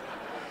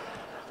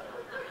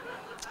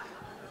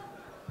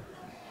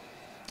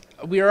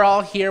 We are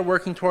all here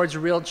working towards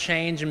real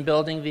change and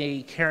building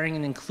the caring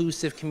and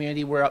inclusive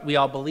community where we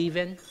all believe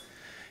in.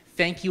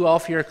 Thank you all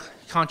for your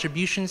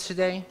contributions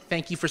today.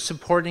 Thank you for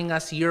supporting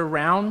us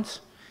year-round.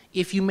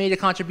 If you made a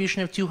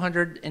contribution of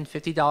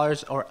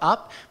 $250 or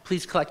up,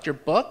 please collect your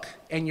book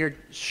and your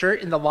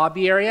shirt in the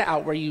lobby area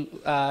out where you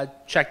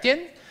checked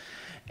in.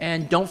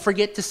 And don't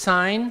forget to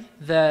sign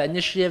the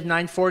Initiative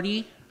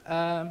 940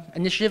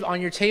 initiative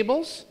on your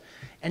tables.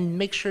 And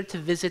make sure to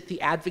visit the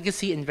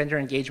Advocacy and Vendor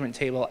Engagement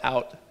table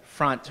out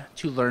front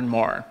to learn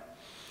more.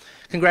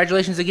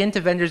 Congratulations again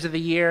to Vendors of the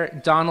Year,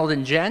 Donald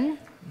and Jen.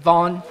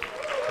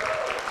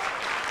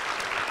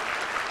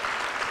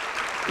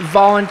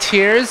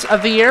 Volunteers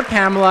of the Year,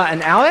 Pamela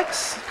and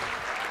Alex.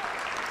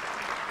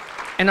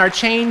 And our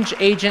change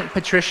agent,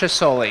 Patricia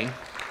Soli.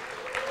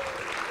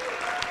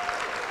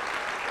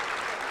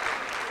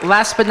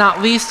 Last but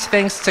not least,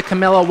 thanks to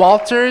Camilla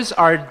Walters,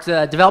 our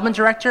development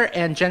director,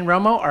 and Jen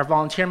Romo, our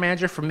volunteer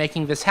manager, for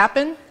making this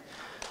happen.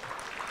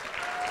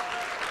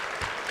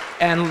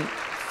 And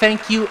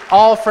thank you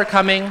all for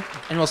coming,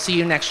 and we'll see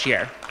you next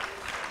year.